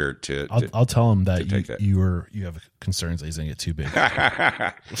and harder to. I'll tell him that you have concerns that he's going to get too big.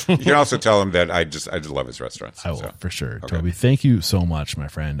 You can also tell him that I just love his restaurants. I will, for sure. Okay. Tobie, thank you so much, my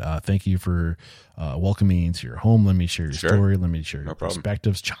friend. Thank you for welcoming me into your home. Let me share your story. Let me share your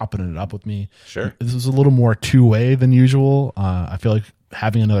perspectives, chopping it up with me. Sure. This was a little more two-way than usual. I feel like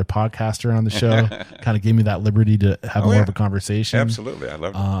having another podcaster on the show kind of gave me that liberty to have more of a conversation. Absolutely. I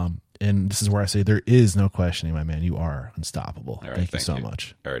love it. And this is where I say there is no questioning, my man. You are unstoppable. All right, thank you so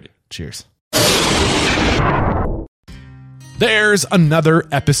much. Alrighty. Cheers. There's another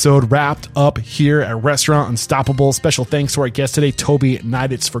episode wrapped up here at Restaurant Unstoppable. Special thanks to our guest today, Tobie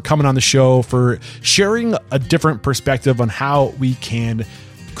Nidetz, for coming on the show, for sharing a different perspective on how we can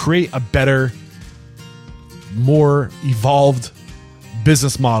create a better, more evolved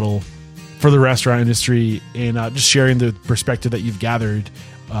business model for the restaurant industry, and just sharing the perspective that you've gathered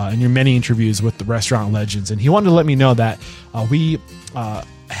in your many interviews with the restaurant legends. And he wanted to let me know that we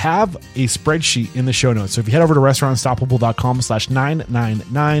have a spreadsheet in the show notes. So if you head over to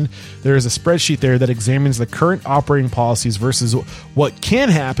restaurantunstoppable.com/999, there is a spreadsheet there that examines the current operating policies versus what can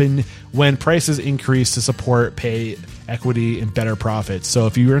happen when prices increase to support pay, equity, and better profits. So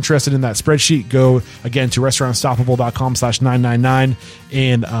if you're interested in that spreadsheet, go again to restaurantunstoppable.com/999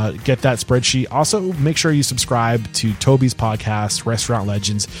 and get that spreadsheet. Also, make sure you subscribe to Tobie's podcast, Restaurant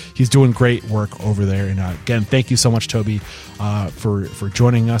Legends. He's doing great work over there. And again, thank you so much, Tobie, for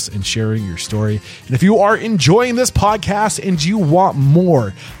joining us and sharing your story. And if you are enjoying this podcast and you want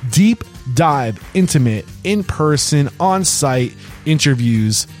more deep dive, intimate, in-person, on-site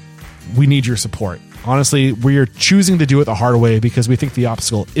interviews, we need your support. Honestly, we are choosing to do it the hard way because we think the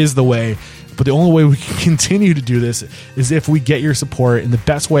obstacle is the way. But the only way we can continue to do this is if we get your support. And the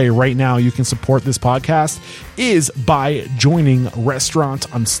best way right now you can support this podcast is by joining Restaurant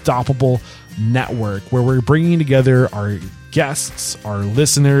Unstoppable Network, where we're bringing together our guests, our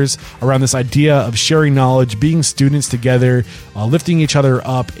listeners, around this idea of sharing knowledge, being students together, lifting each other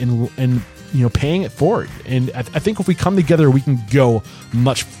up, and paying it forward. And I think if we come together, we can go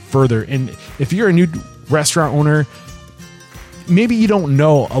much further. And if you're a new restaurant owner, maybe you don't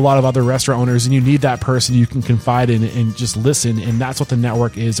know a lot of other restaurant owners and you need that person you can confide in and just listen. And that's what the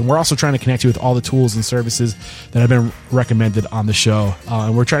network is. And we're also trying to connect you with all the tools and services that have been recommended on the show.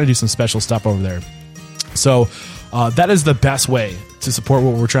 And we're trying to do some special stuff over there. So that is the best way to support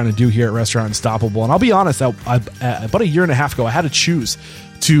what we're trying to do here at Restaurant Unstoppable. And I'll be honest, about a year and a half ago, I had to choose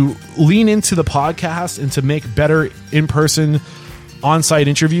to lean into the podcast and to make better in-person on-site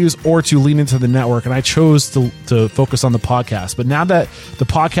interviews, or to lean into the network. And I chose to focus on the podcast. But now that the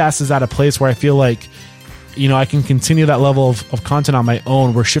podcast is at a place where I feel like, I can continue that level of content on my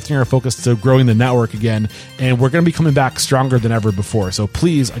own, we're shifting our focus to growing the network again. And we're going to be coming back stronger than ever before. So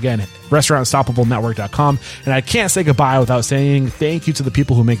please, again, restaurantunstoppablenetwork.com. And I can't say goodbye without saying thank you to the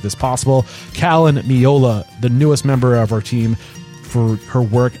people who make this possible. Callan Miola, the newest member of our team, for her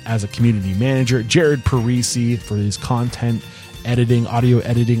work as a community manager. Jared Parisi for his content editing, audio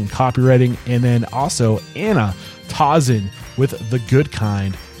editing, and copywriting. And then also Anna Tazen with The Good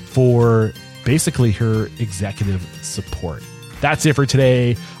Kind for basically her executive support. That's it for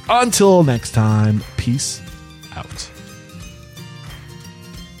today. Until next time, peace out.